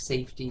public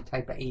safety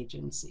type of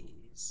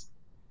agencies.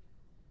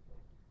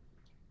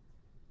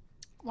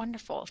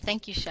 Wonderful.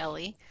 Thank you,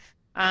 Shelley.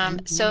 So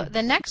Mm-hmm.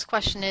 the next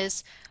question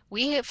is,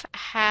 we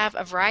have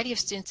a variety of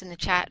students in the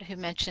chat who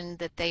mentioned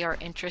that they are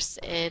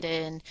interested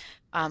in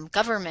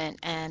government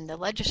and the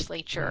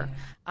legislature.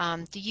 Yeah.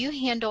 Do you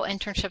handle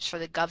internships for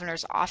the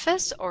governor's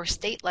office or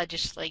state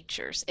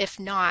legislatures? If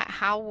not,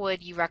 how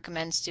would you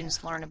recommend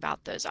students learn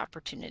about those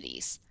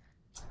opportunities?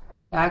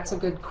 That's a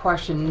good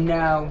question.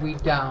 No, we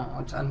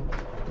don't.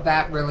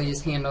 That really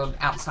is handled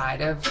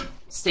outside of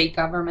state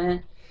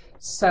government.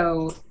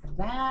 So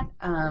that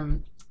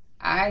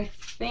I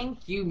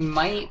think you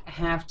might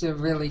have to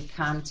really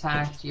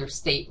contact your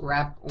state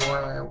rep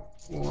or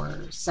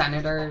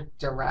senator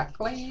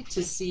directly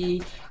to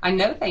see. I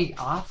know they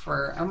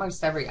offer,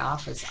 almost every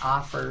office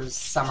offers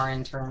summer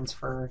interns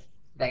for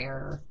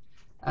their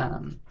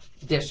um,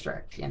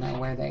 district,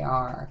 where they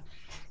are.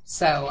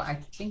 So I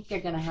think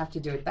you're going to have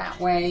to do it that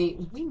way.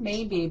 We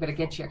may be able to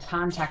get you a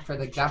contact for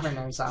the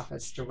governor's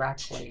office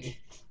directly.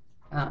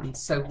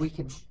 So we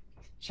could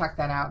check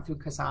that out through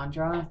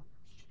Cassandra.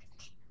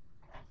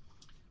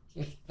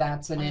 If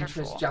that's an interest,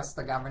 Wonderful. just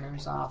the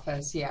governor's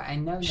office. Yeah, I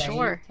know they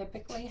Sure.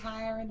 typically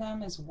hire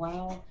them as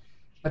well.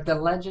 But the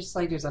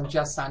legislators, I'm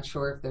just not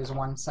sure if there's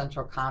one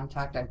central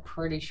contact. I'm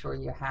pretty sure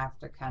you have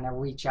to kind of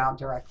reach out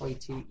directly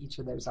to each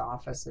of those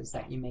offices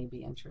that you may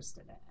be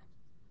interested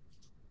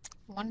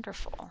in.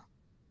 Wonderful.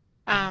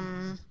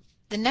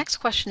 The next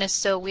question is,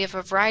 so we have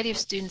a variety of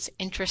students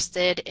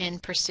interested in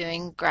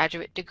pursuing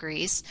graduate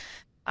degrees.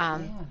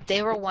 Yeah.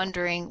 They were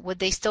wondering, would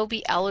they still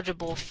be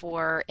eligible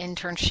for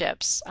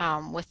internships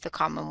with the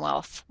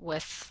Commonwealth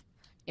with,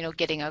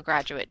 getting a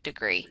graduate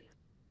degree?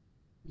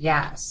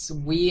 Yes,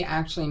 we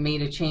actually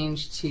made a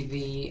change to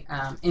the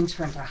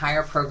intern to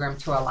hire program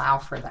to allow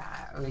for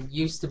that. It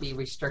used to be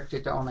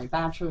restricted to only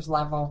bachelor's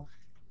level,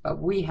 but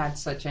we had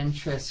such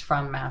interest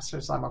from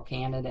master's level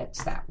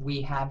candidates that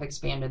we have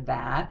expanded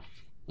that.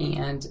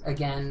 And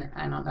again,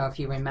 I don't know if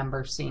you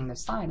remember seeing the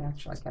slide,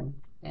 actually, I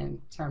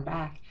can turn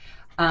back,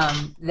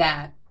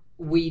 that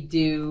we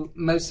do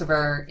most of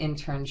our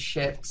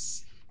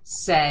internships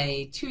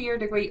say 2-year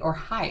degree or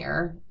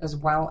higher, as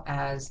well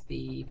as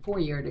the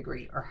 4-year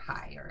degree or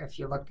higher, if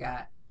you look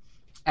at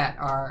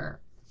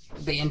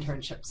the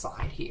internship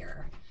slide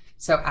here.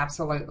 So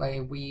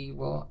absolutely, we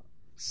will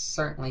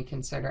certainly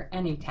consider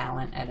any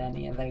talent at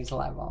any of those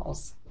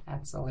levels.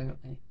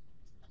 Absolutely.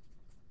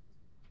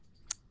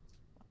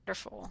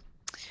 Wonderful.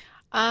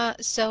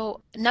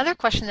 So another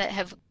question that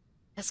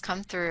has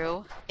come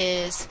through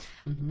is,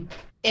 Mm-hmm.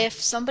 if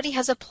somebody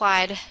has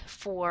applied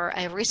for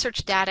a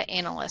research data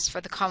analyst for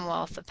the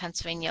Commonwealth of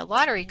Pennsylvania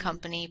Lottery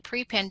Company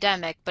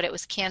pre-pandemic, but it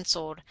was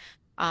canceled,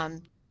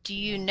 do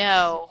you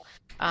know,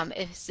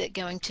 is it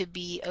going to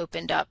be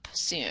opened up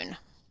soon?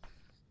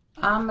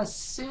 I'm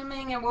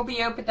assuming it will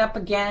be opened up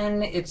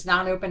again. It's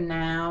not open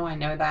now. I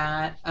know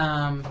that.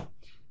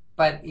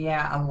 But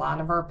yeah, a lot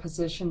of our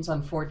positions,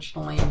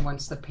 unfortunately,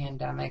 once the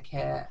pandemic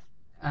hit,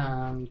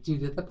 due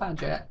to the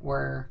budget,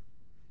 were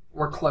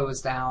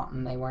closed out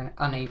and they weren't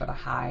unable to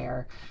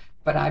hire.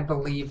 But I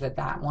believe that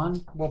that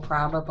one will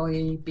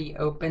probably be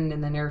opened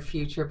in the near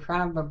future,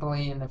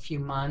 probably in a few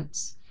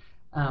months.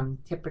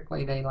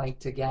 Typically, they like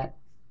to get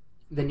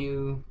the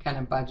new kind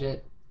of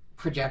budget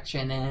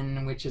projection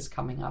in, which is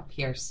coming up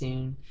here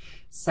soon.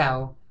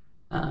 So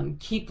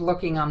keep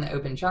looking on the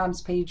open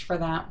jobs page for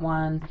that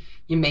one.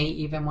 You may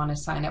even want to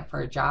sign up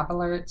for job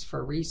alerts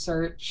for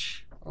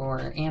research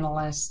or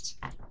analyst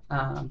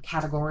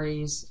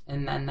categories,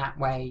 and then that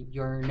way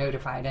you're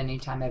notified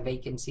anytime a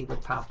vacancy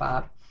would pop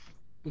up.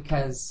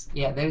 Because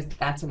yeah,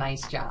 that's a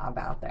nice job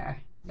out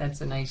there. That's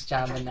a nice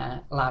job in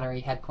that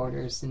lottery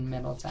headquarters in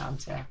Middletown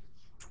too.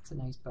 It's a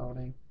nice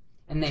building,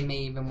 and they may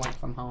even work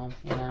from home,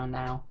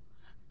 now.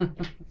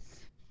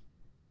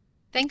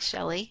 Thanks,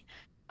 Shelley.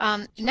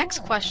 Next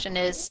Sure. question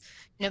is,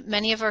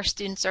 many of our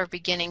students are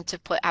beginning to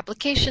put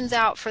applications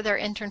out for their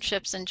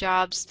internships and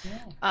jobs. Yeah.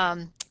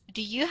 Um,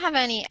 do you have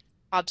any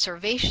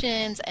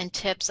observations and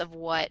tips of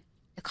what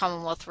the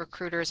Commonwealth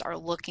recruiters are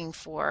looking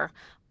for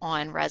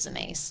on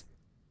resumes?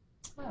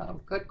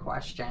 Oh, good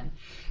question.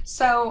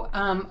 So,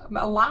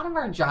 a lot of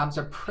our jobs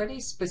are pretty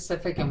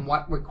specific in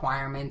what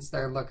requirements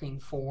they're looking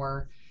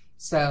for.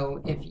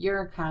 So, if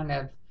you're kind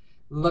of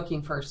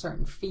looking for a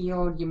certain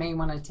field, you may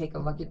want to take a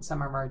look at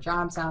some of our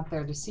jobs out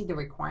there to see the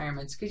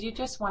requirements, because you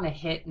just want to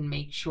hit and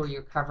make sure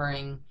you're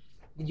covering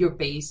your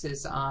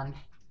bases on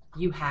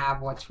you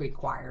have what's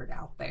required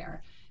out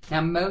there.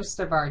 Now,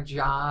 most of our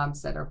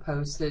jobs that are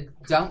posted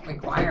don't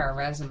require a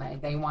resume.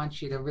 They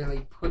want you to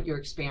really put your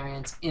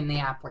experience in the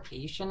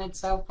application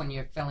itself when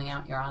you're filling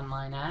out your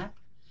online app.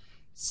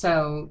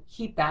 So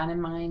keep that in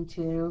mind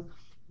too,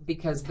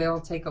 because they'll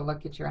take a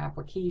look at your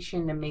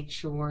application to make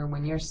sure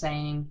when you're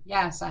saying,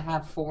 yes, I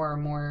have 4 or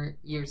more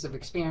years of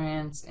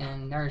experience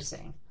in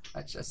nursing,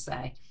 let's just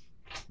say,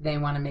 they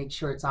want to make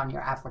sure it's on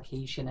your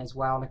application as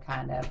well to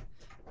kind of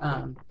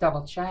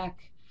double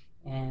check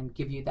and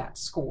give you that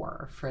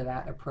score for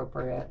that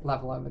appropriate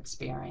level of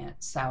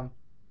experience. So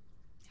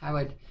I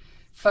would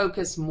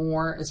focus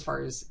more as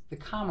far as the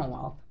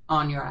Commonwealth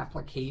on your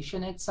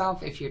application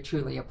itself if you're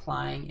truly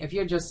applying. If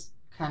you're just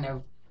kind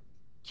of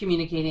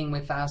communicating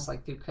with us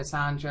like through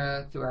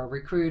Cassandra, through our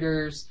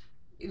recruiters,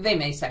 they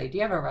may say, do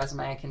you have a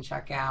resume I can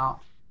check out?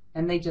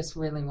 And they just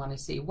really want to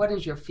see, what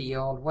is your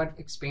field? What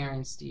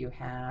experience do you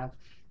have?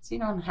 So you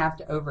don't have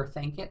to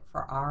overthink it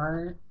for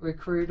our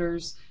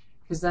recruiters,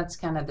 because that's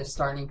kind of the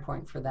starting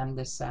point for them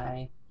to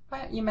say,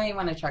 but you may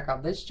want to check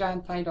out this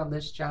job title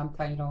that's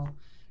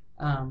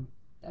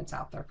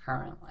out there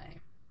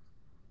currently.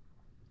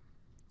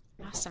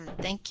 Awesome,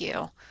 thank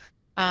you.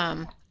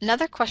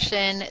 Another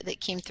question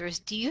that came through is,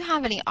 do you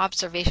have any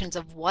observations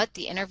of what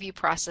the interview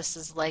process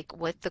is like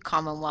with the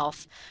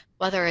Commonwealth,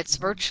 whether it's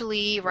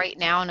virtually right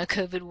now in a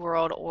COVID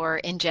world or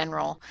in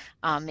general,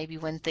 maybe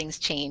when things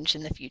change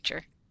in the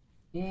future?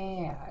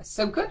 Yeah,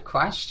 so good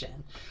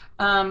question.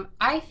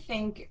 I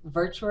think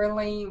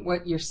virtually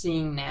what you're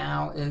seeing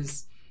now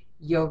is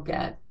you'll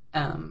get,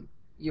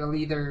 you'll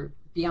either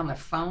be on the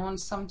phone,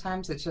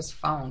 sometimes it's just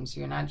phones,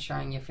 you're not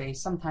showing your face,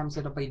 sometimes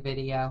it'll be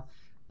video,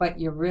 but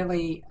you're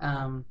really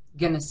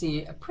going to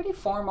see a pretty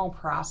formal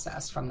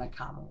process from the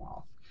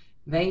Commonwealth.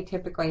 They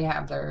typically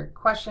have their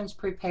questions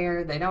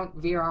prepared, they don't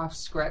veer off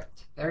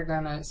script. They're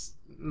going to,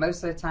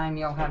 most of the time,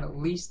 you'll have at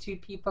least 2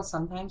 people,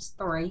 sometimes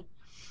 3.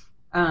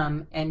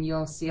 And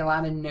you'll see a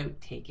lot of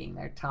note taking.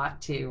 They're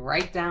taught to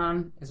write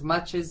down as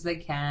much as they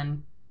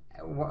can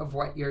of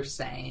what you're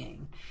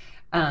saying.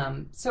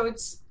 So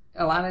it's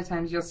a lot of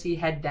times you'll see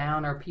head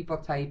down or people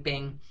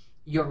typing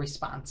your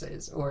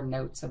responses or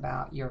notes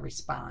about your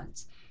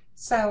response.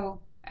 So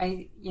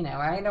I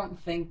don't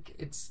think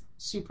it's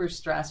super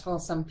stressful.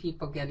 Some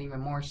people get even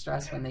more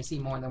stressed when they see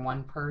more than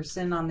one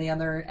person on the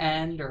other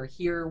end or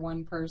hear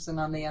one person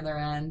on the other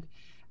end.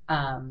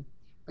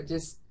 But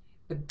just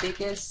the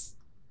biggest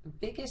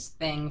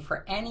thing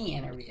for any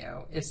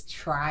interview is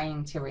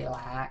trying to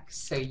relax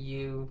so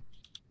you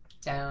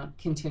don't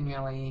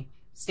continually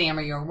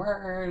stammer your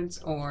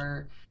words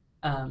or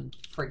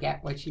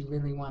forget what you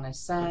really want to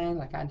say,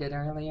 like I did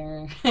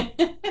earlier.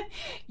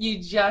 You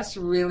just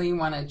really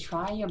want to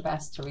try your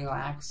best to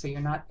relax so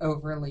you're not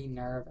overly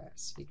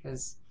nervous,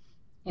 because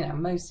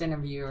most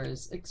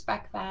interviewers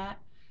expect that,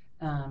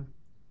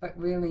 but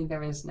really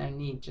there is no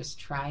need. Just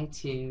try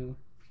to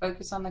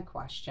focus on the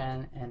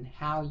question and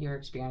how your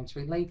experience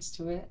relates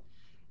to it,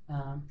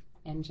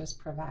 and just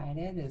provide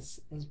it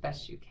as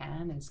best you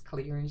can, as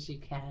clear as you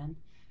can.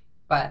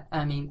 But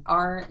I mean,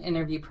 our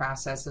interview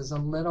process is a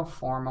little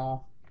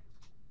formal,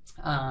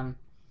 and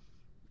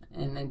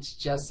it's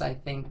just, I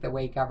think, the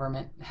way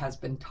government has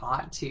been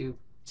taught to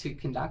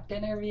conduct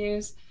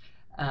interviews.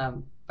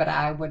 But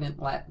I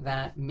wouldn't let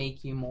that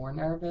make you more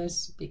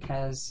nervous,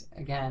 because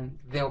again,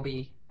 they'll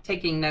be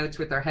taking notes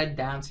with their head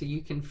down, so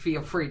you can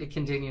feel free to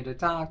continue to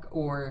talk,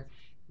 or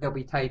they'll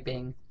be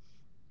typing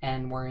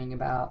and worrying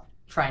about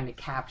trying to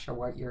capture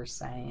what you're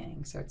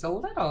saying. So it's a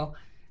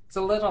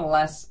little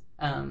less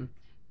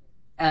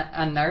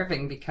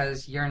unnerving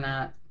because you're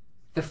not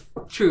the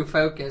true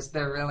focus.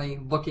 They're really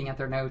looking at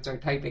their notes or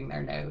typing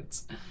their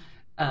notes.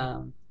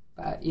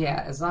 But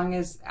yeah, as long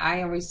as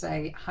I always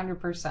say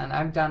 100%,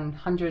 I've done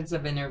hundreds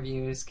of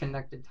interviews,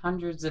 conducted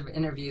hundreds of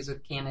interviews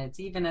with candidates,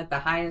 even at the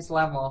highest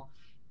level,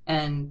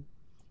 and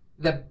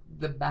the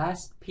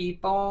best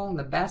people,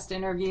 the best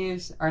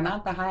interviews are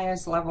not the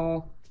highest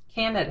level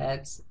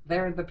candidates.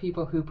 They're the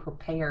people who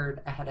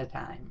prepared ahead of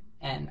time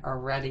and are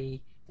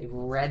ready. They've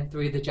read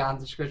through the job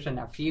description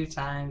a few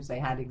times. They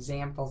had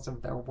examples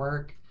of their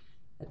work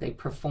that they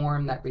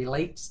perform that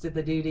relates to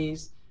the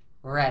duties,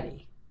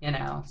 ready,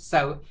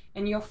 So,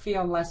 and you'll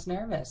feel less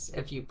nervous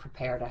if you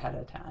prepared ahead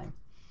of time.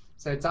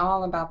 So it's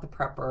all about the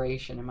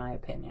preparation, in my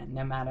opinion,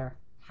 no matter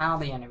how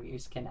the interview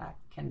is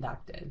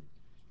conducted.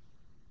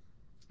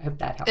 I hope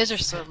that Those are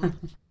helps. some,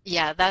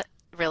 yeah, that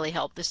really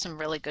helped. There's some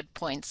really good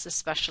points,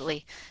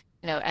 especially,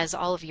 as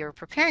all of you are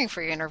preparing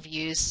for your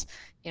interviews,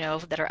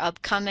 that are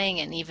upcoming,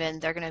 and even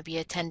they're going to be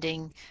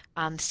attending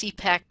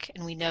CPEC,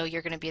 and we know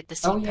you're going to be at the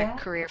Oh, CPEC yeah.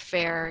 Career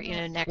Fair,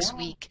 next Yeah.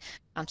 week.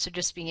 So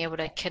just being able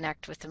to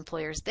connect with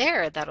employers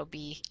there, that'll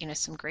be,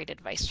 some great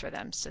advice for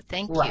them. So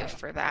thank you Right.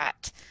 for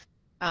that.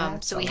 So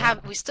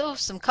Absolutely. we still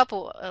have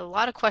a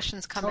lot of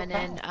questions coming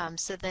in. Okay.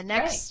 So the Great.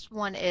 next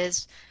one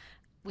is,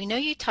 we know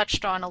you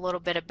touched on a little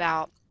bit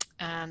about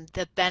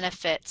the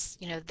benefits,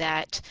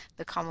 that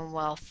the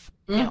Commonwealth,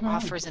 Mm-hmm.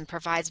 offers and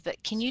provides,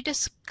 but can you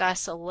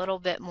discuss a little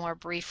bit more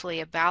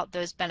briefly about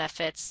those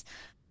benefits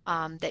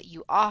that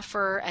you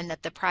offer and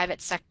that the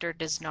private sector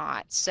does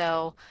not?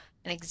 So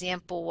an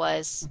example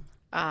was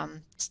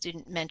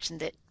student mentioned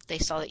that they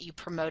saw that you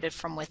promoted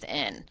from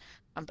within,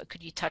 but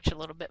could you touch a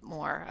little bit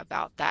more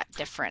about that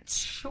difference?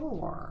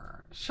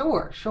 Sure.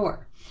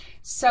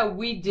 So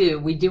we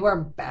do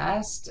our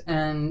best,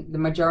 and the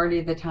majority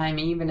of the time,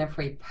 even if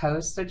we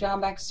post a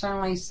job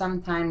externally,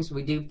 sometimes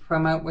we do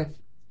promote within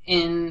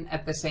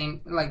at the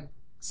same, like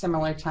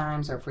similar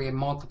times, or if we have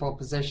multiple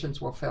positions,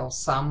 we'll fill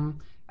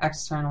some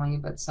externally,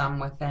 but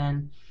some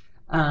within.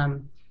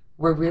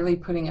 We're really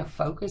putting a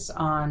focus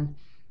on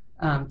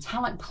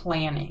talent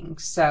planning.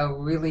 So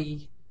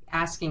really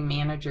asking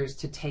managers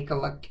to take a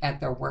look at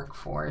their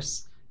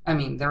workforce,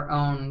 their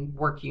own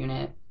work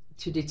unit,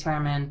 to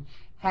determine,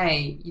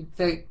 hey,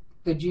 the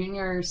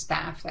junior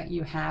staff that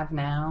you have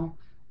now,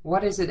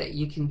 what is it that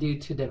you can do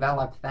to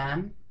develop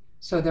them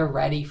so they're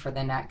ready for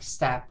the next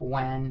step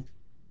when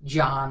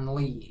John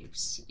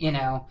leaves.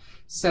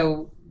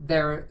 So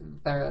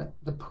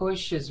the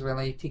push is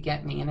really to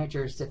get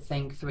managers to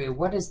think through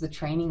what is the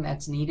training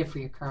that's needed for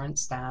your current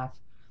staff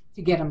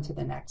to get them to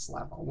the next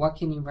level. What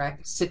can you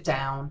sit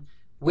down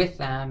with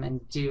them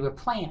and do a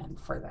plan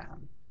for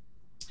them?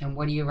 And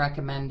what do you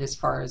recommend as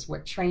far as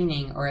what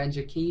training or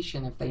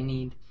education, if they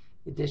need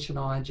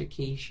additional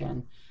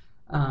education,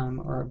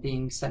 or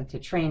being sent to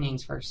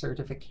trainings for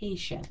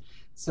certification?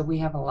 So we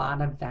have a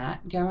lot of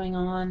that going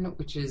on,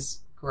 which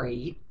is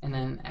great. And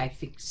then I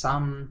think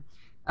some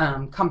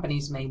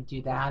companies may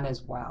do that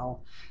as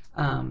well.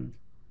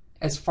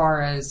 As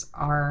far as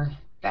our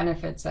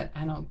benefits, that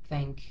I don't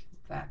think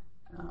that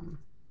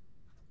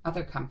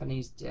other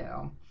companies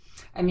do.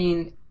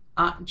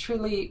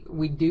 Truly,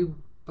 we do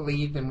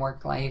believe in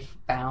work-life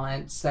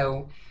balance,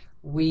 so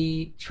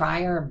we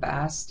try our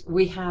best.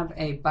 We have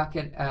a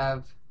bucket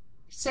of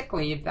sick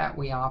leave that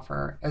we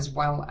offer, as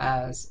well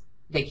as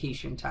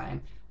vacation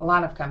time. A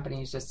lot of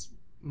companies just,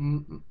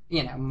 mesh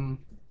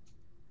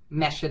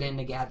it in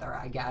together,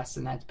 I guess,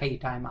 and that's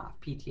paid time off,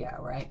 PTO,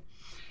 right?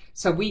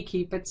 So we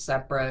keep it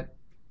separate,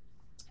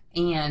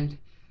 and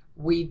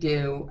we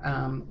do,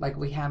 like,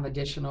 we have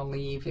additional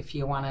leave if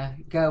you want to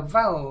go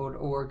vote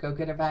or go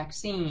get a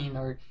vaccine,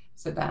 or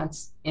so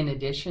that's in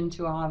addition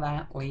to all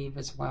that leave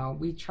as well.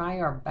 We try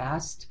our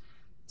best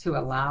to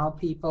allow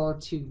people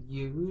to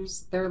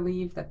use their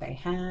leave that they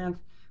have,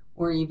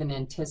 or even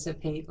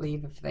anticipate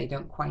leave if they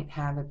don't quite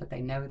have it, but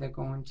they know they're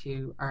going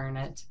to earn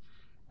it.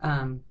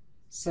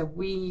 So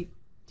we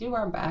do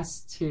our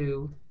best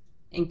to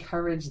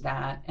encourage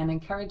that and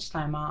encourage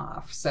time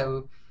off.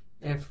 So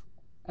if,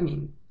 I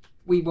mean,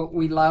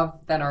 we love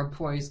that our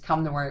employees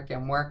come to work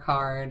and work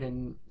hard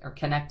and are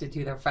connected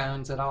to their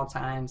phones at all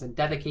times and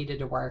dedicated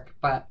to work,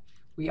 but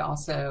we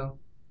also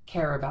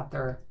care about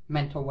their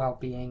mental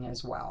well-being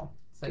as well.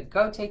 So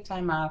go take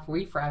time off,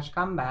 refresh,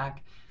 come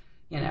back,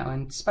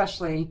 and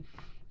especially,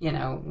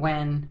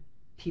 when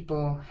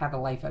people have a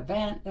life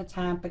event that's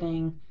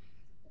happening.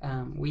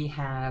 We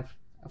have,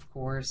 of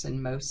course,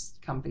 and most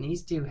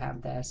companies do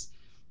have this,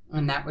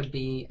 and that would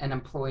be an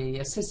employee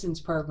assistance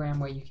program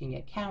where you can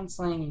get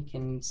counseling, you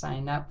can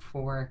sign up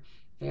for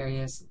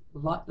various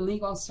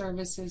legal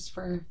services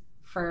for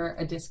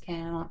a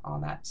discount, all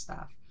that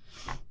stuff.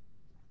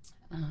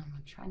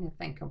 I'm trying to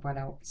think of what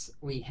else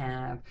we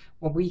have.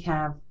 Well, we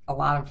have a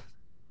lot of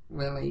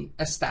really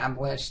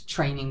established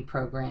training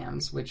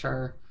programs, which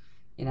are,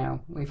 we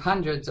have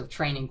hundreds of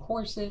training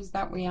courses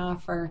that we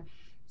offer.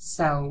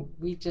 So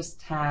we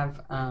just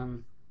have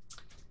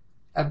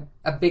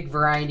a big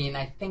variety, and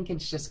I think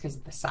it's just because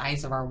of the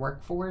size of our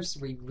workforce.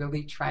 We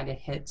really try to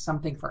hit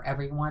something for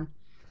everyone,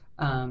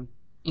 um,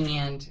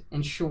 and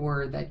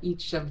ensure that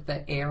each of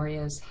the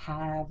areas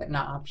have an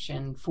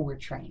option for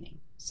training.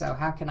 So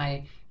how can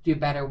I do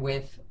better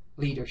with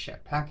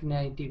leadership? How can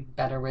I do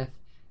better with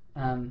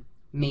um,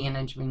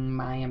 managing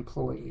my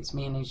employees,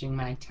 managing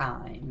my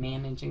time,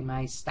 managing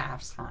my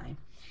staff's time?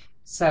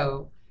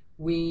 So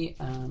we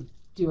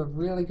do a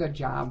really good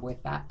job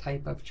with that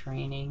type of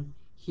training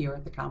here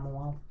at the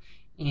Commonwealth.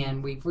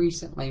 And we've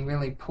recently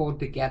really pulled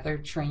together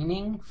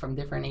training from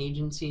different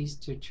agencies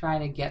to try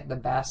to get the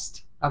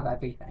best of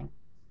everything,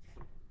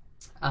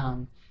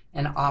 um,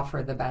 and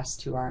offer the best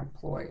to our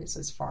employees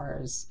as far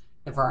as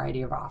the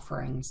variety of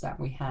offerings that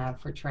we have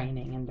for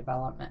training and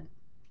development.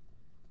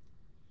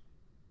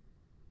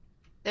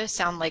 Those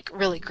sound like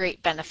really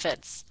great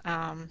benefits,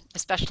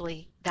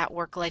 especially that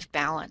work-life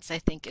balance, I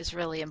think is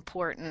really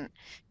important.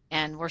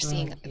 And we're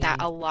seeing Really that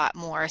key. a lot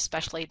more,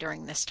 especially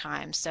during this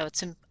time. So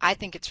I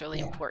think it's really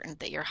Yeah.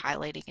 important that you're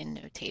highlighting and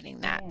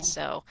notating that. Yeah.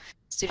 So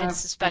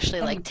students I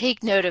especially like think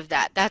take note of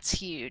that. That's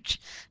huge.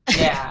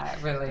 Yeah,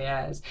 it really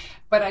is.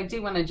 But I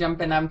do want to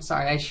jump in. I'm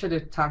sorry, I should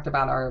have talked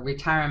about our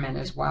retirement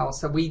as well.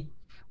 So we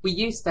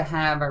used to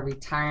have a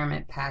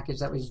retirement package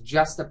that was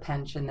just a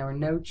pension. There were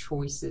no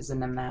choices in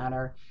the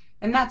matter.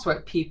 And that's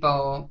what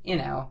people,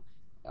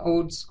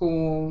 old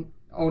school,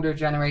 older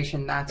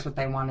generation, that's what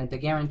they wanted, the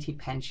guaranteed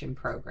pension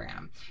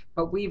program.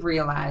 But we've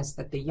realized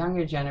that the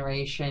younger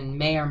generation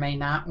may or may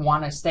not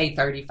want to stay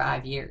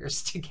 35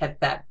 years to get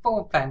that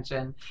full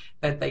pension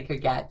that they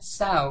could get.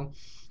 So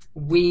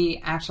we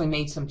actually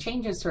made some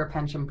changes to our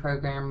pension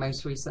program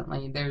most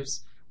recently.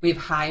 We have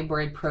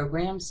hybrid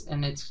programs,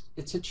 and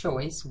it's a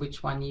choice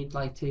which one you'd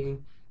like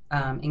to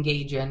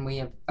engage in. We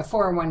have a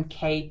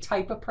 401k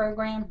type of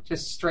program,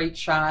 just straight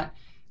shot.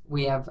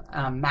 We have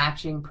a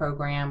matching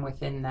program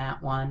within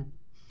that one.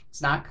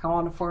 It's not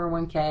called a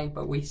 401k,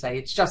 but we say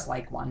it's just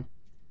like one.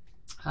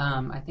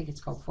 I think it's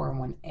called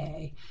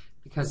 401a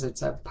because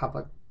it's a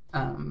public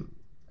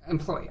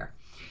employer.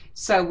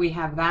 So we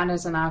have that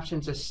as an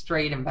option, just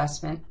straight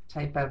investment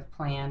type of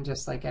plan,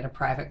 just like at a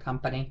private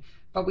company.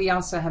 But we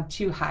also have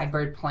two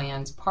hybrid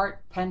plans,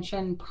 part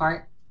pension,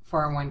 part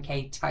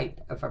 401k type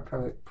of a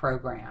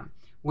program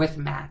with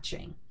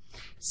matching.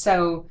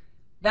 So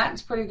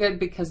that's pretty good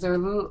because they're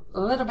a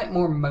little bit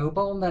more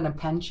mobile than a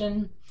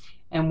pension.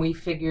 And we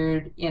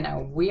figured,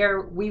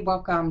 we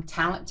welcome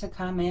talent to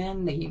come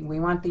in. We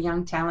want the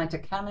young talent to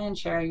come in,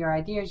 share your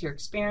ideas, your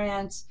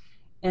experience.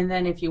 And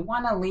then if you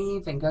want to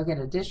leave and go get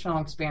additional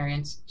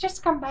experience,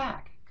 just come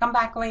back. Come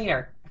back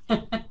later.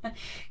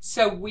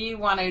 So we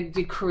wanted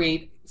to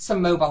create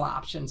some mobile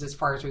options as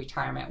far as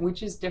retirement,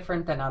 which is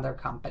different than other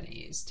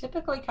companies.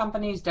 Typically,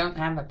 companies don't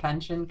have a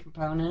pension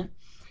component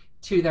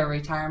to their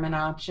retirement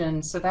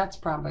options. So that's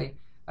probably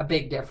a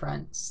big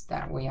difference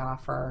that we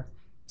offer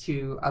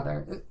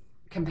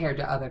compared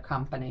to other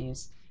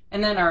companies.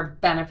 And then our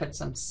benefits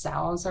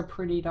themselves are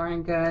pretty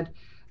darn good.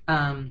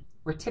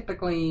 We're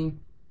typically,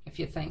 if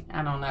you think,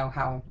 I don't know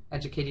how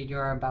educated you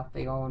are about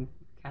the old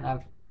kind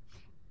of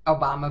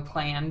Obama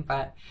plan,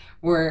 but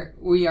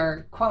we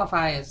are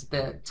qualify as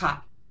the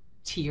top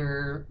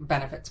tier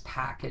benefits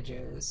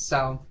packages.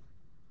 So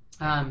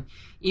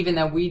even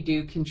though we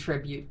do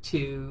contribute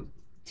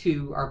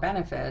to our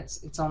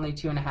benefits, it's only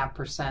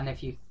 2.5%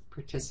 if you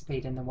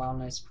participate in the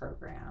wellness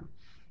program.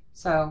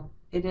 So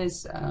it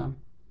is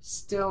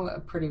still a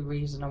pretty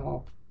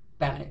reasonable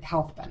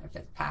health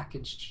benefit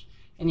package,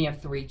 and you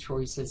have 3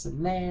 choices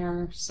in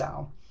there.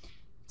 So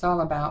it's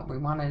all about, we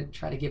want to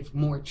try to give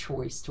more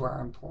choice to our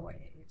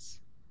employees.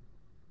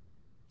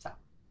 So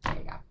there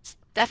you go.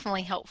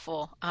 Definitely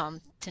helpful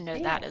to know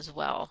Yeah. that as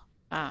well.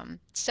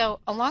 So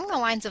along the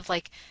lines of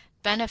like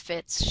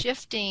benefits,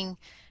 shifting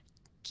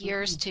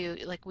gears Mhm.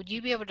 to like, would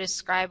you be able to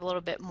describe a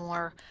little bit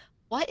more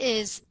what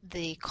is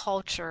the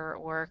culture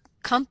or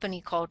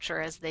company culture,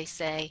 as they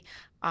say,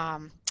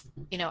 um,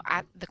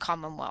 at the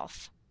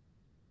Commonwealth?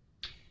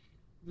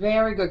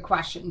 Very good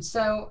question.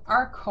 So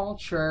our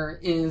culture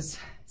is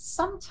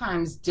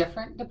sometimes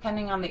different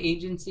depending on the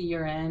agency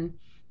you're in.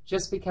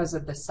 Just because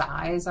of the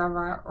size of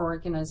our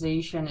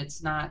organization,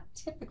 it's not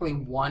typically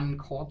one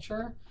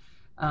culture.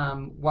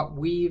 What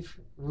we've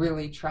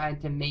really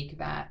tried to make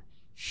that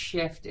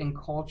shift in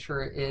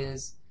culture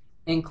is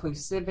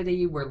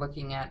inclusivity. We're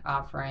looking at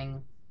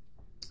offering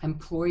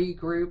employee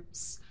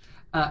groups,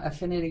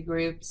 affinity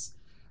groups.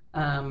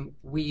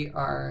 We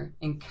are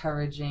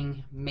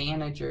encouraging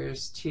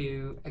managers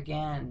to,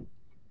 again,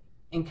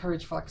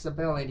 encourage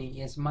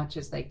flexibility as much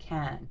as they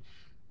can.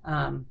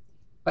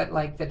 But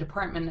like the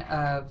Department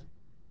of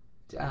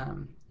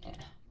um,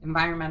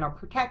 Environmental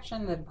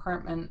Protection, the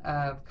Department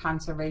of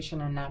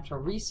Conservation and Natural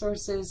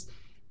Resources,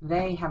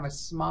 they're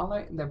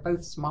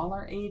both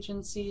smaller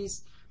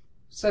agencies.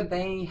 So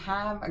they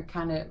have a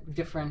kind of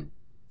different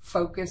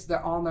focus.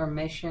 All their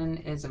mission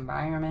is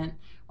environment,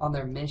 all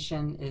their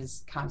mission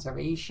is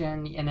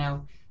conservation,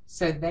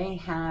 So they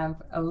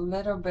have a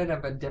little bit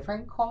of a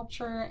different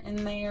culture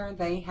in there.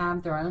 They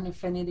have their own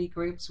affinity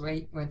groups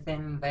right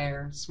within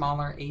their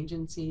smaller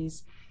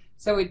agencies.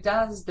 So it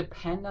does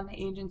depend on the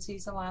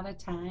agencies a lot of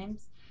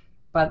times,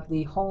 but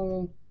the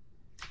whole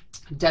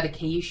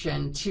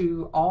dedication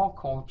to all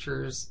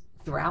cultures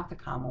throughout the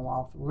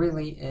Commonwealth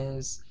really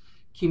is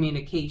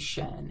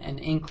communication and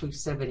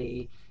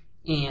inclusivity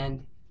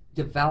and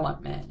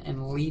development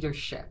and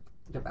leadership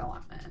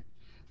development.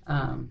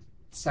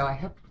 So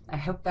I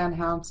hope that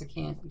helps. I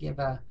can't give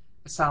a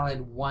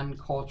solid one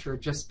culture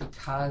just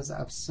because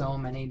of so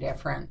many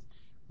different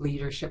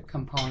leadership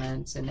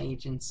components and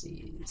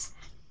agencies.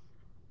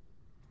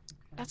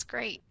 That's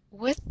great.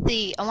 With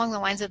the along the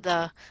lines of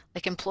the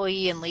like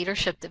employee and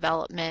leadership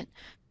development,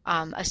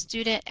 a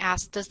student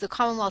asked, does the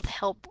Commonwealth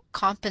help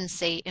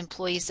compensate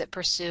employees that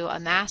pursue a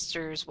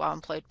master's while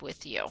employed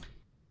with you?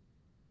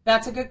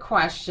 That's a good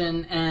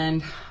question,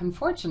 and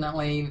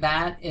unfortunately,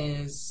 that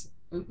is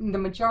the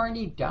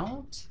majority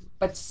don't,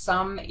 but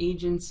some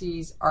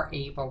agencies are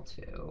able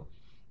to.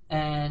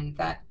 And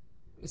that,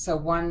 so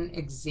one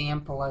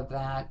example of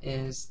that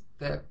is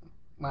the,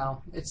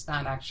 well, it's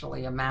not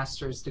actually a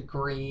master's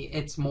degree,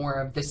 it's more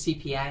of the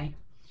CPA.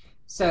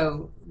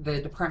 So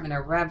the Department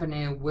of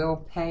Revenue will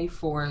pay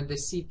for the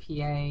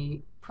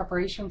CPA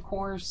preparation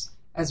course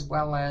as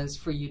well as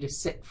for you to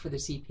sit for the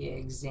CPA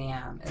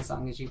exam. As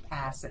long as you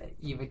pass it,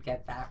 you would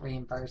get that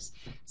reimbursed.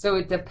 So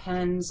it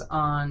depends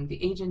on the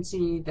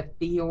agency, the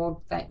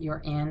field that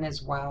you're in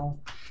as well.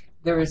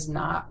 There is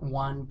not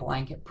one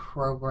blanket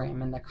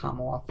program in the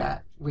Commonwealth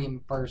that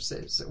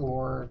reimburses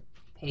or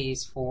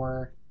pays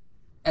for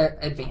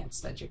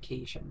advanced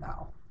education,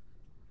 though.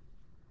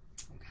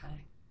 Okay.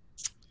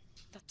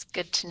 That's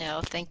good to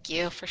know. Thank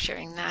you for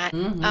sharing that.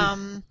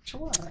 Mm-hmm.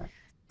 Sure.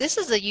 This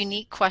is a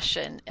unique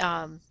question.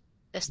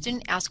 A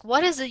student asked,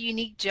 what is a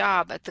unique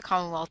job at the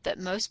Commonwealth that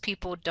most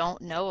people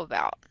don't know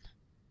about?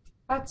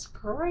 That's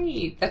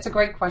great. That's a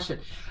great question.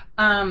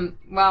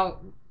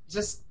 Well,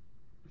 just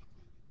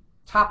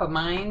top of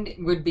mind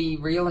would be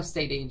real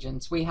estate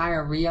agents. We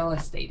hire real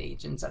estate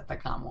agents at the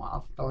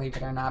Commonwealth, believe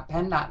it or not.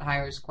 PennDOT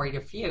hires quite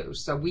a few.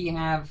 So we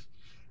have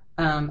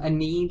a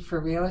need for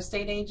real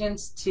estate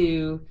agents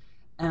to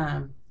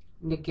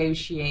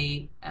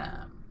negotiate.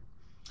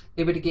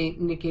 They would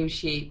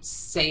negotiate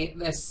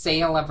the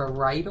sale of a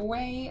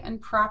right-of-way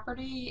and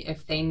property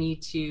if they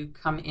need to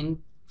come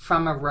in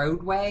from a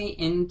roadway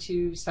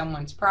into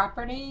someone's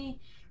property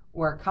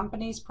or a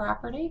company's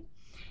property.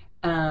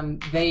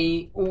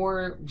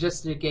 Or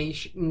just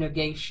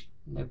negotiate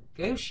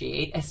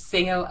a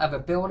sale of a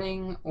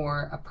building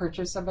or a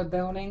purchase of a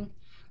building.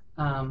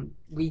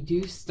 We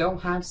do still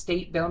have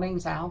state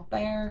buildings out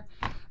there.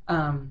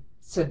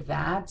 So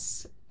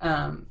that's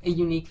a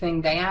unique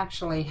thing. They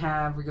actually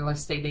have real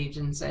estate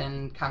agents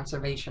in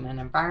conservation and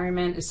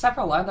environment,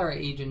 several other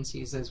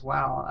agencies as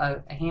well,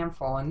 a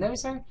handful. And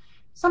those are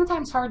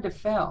sometimes hard to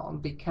fill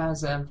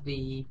because of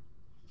the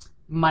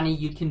money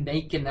you can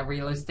make in the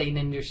real estate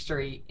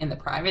industry in the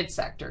private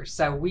sector.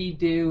 So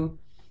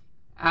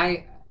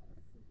I've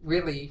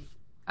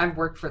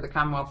worked for the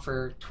Commonwealth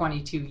for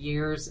 22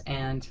 years,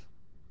 and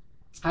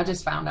I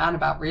just found out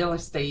about real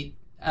estate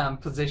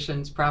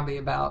positions probably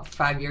about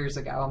 5 years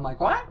ago. I'm like,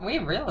 what? We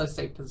have real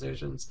estate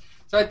positions.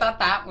 So I thought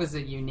that was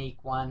a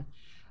unique one.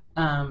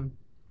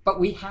 But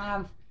we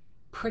have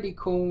pretty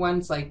cool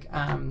ones like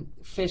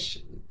fish.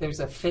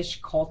 There's a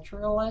fish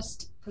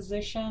culturalist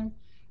position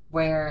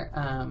where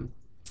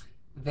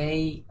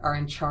they are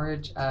in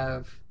charge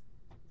of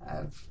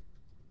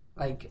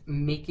like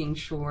making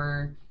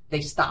sure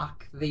they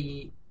stock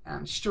the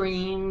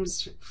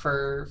streams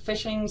for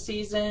fishing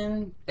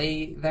season.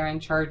 They're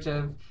in charge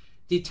of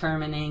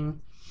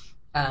determining.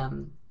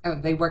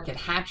 They work at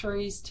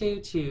hatcheries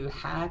too to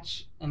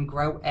hatch and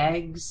grow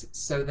eggs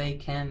so they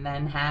can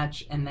then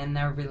hatch and then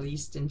they're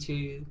released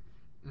into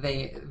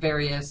the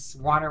various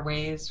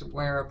waterways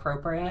where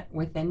appropriate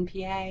within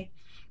PA.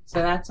 So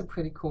that's a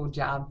pretty cool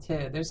job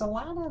too. There's a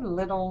lot of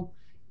little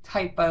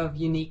type of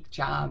unique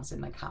jobs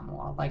in the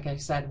Commonwealth. Like I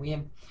said, we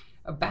have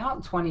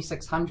about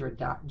 2,600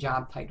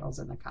 job titles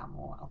in the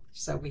Commonwealth.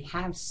 So we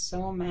have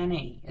so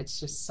many. It's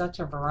just such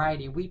a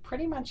variety. We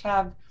pretty much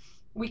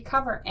we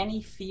cover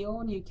any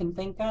field you can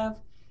think of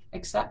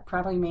except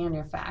probably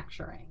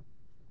manufacturing.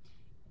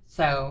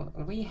 So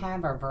we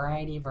have a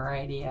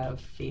variety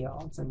of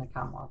fields in the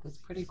Commonwealth. It's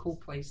a pretty cool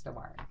place to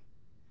work.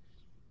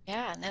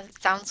 Yeah, and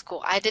that sounds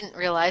cool. I didn't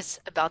realize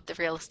about the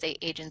real estate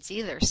agents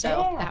either,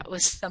 so Yeah, that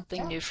was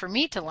something yeah, new for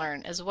me to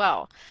learn as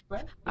well.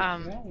 right,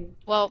 Um, right.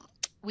 well,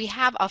 we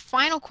have a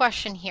final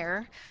question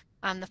here.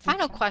 The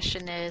final Okay.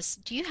 question is,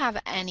 do you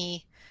have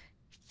any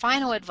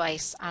final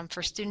advice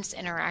for students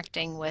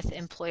interacting with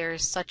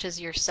employers such as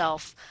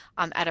yourself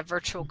at a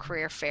virtual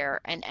career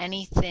fair, and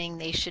anything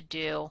they should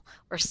do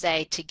or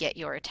say to get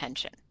your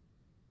attention?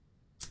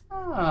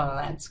 Oh,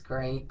 that's a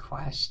great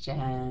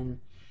question.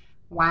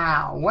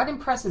 Wow, what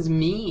impresses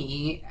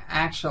me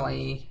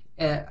actually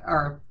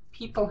are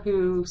people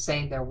who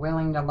say they're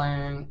willing to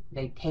learn,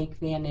 they take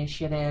the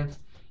initiative,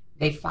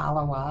 they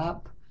follow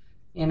up.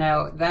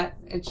 That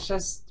it's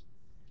just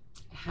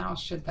how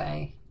should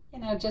they,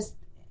 just,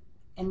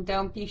 and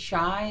don't be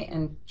shy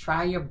and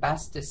try your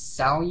best to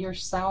sell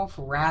yourself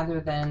rather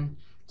than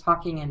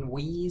talking in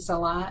we's a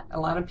lot. A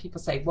lot of people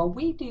say, well,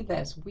 we do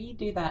this, we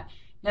do that.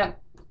 No,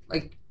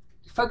 like,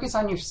 focus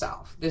on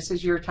yourself. This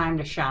is your time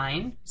to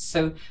shine.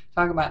 So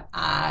talk about,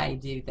 I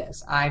do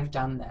this, I've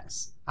done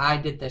this, I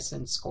did this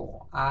in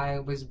school, I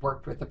was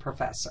worked with a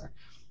professor.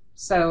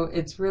 So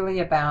it's really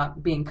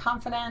about being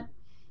confident,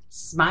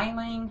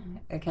 smiling,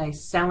 okay,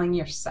 selling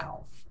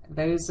yourself.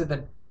 Those are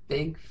the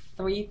big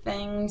three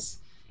things.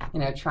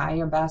 Try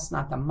your best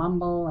not to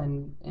mumble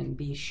and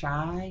be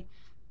shy.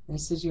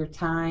 This is your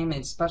time,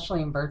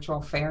 especially in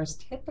virtual fairs.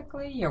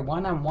 Typically, you're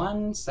one on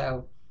one,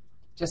 so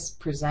just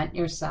present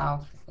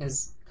yourself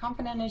as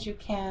confident as you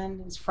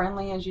can, as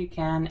friendly as you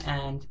can,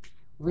 and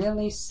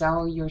really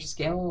sell your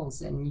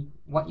skills and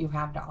what you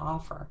have to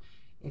offer.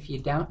 If you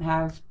don't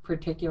have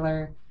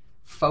particular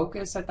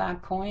focus at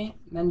that point,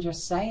 then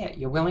just say it.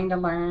 You're willing to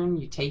learn,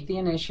 you take the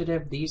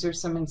initiative. These are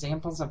some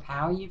examples of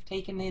how you've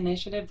taken the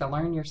initiative to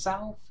learn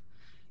yourself,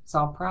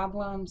 solve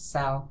problems.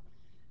 So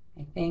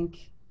I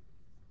think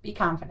be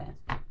confident,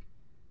 I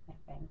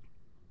think.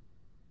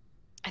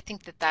 I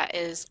think that that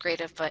is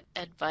great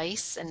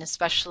advice, and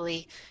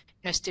especially,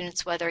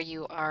 students, whether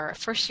you are a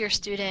first year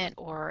student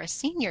or a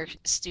senior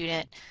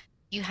student,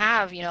 you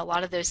have, a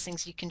lot of those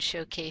things you can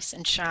showcase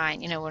and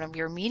shine. When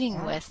you're meeting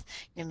Yeah, with,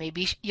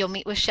 maybe you'll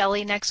meet with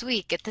Shelley next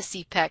week at the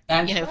CPEC,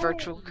 that's right.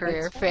 virtual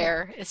career That's right.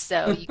 fair,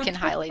 so you can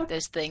highlight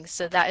those things.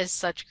 So that is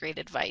such great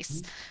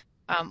advice.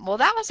 Well,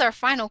 that was our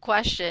final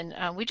question.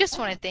 We just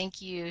want to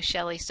thank you,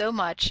 Shelley, so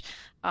much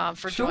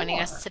for joining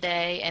us Sure.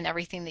 today and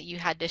everything that you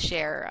had to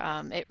share.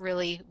 It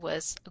really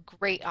was a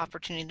great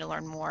opportunity to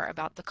learn more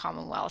about the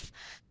Commonwealth.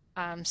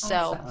 So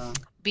Awesome.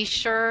 be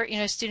sure,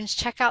 students,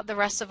 check out the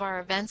rest of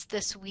our events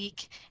this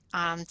week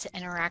to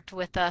interact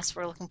with us.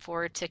 We're looking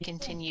forward to Yeah.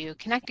 continue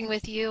connecting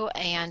with you,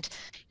 and,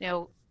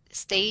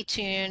 stay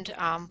tuned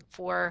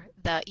for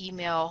the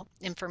email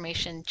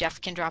information. Jeff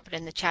can drop it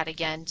in the chat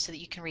again so that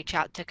you can reach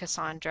out to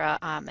Cassandra,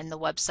 and the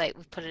website.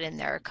 We've put it in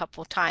there a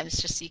couple of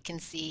times just so you can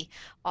see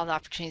all the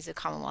opportunities the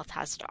Commonwealth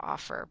has to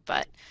offer.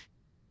 But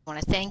I want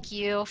to thank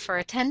you for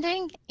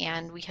attending,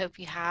 and we hope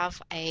you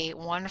have a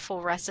wonderful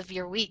rest of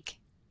your week.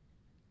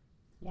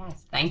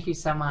 Yes. Thank you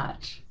so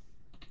much.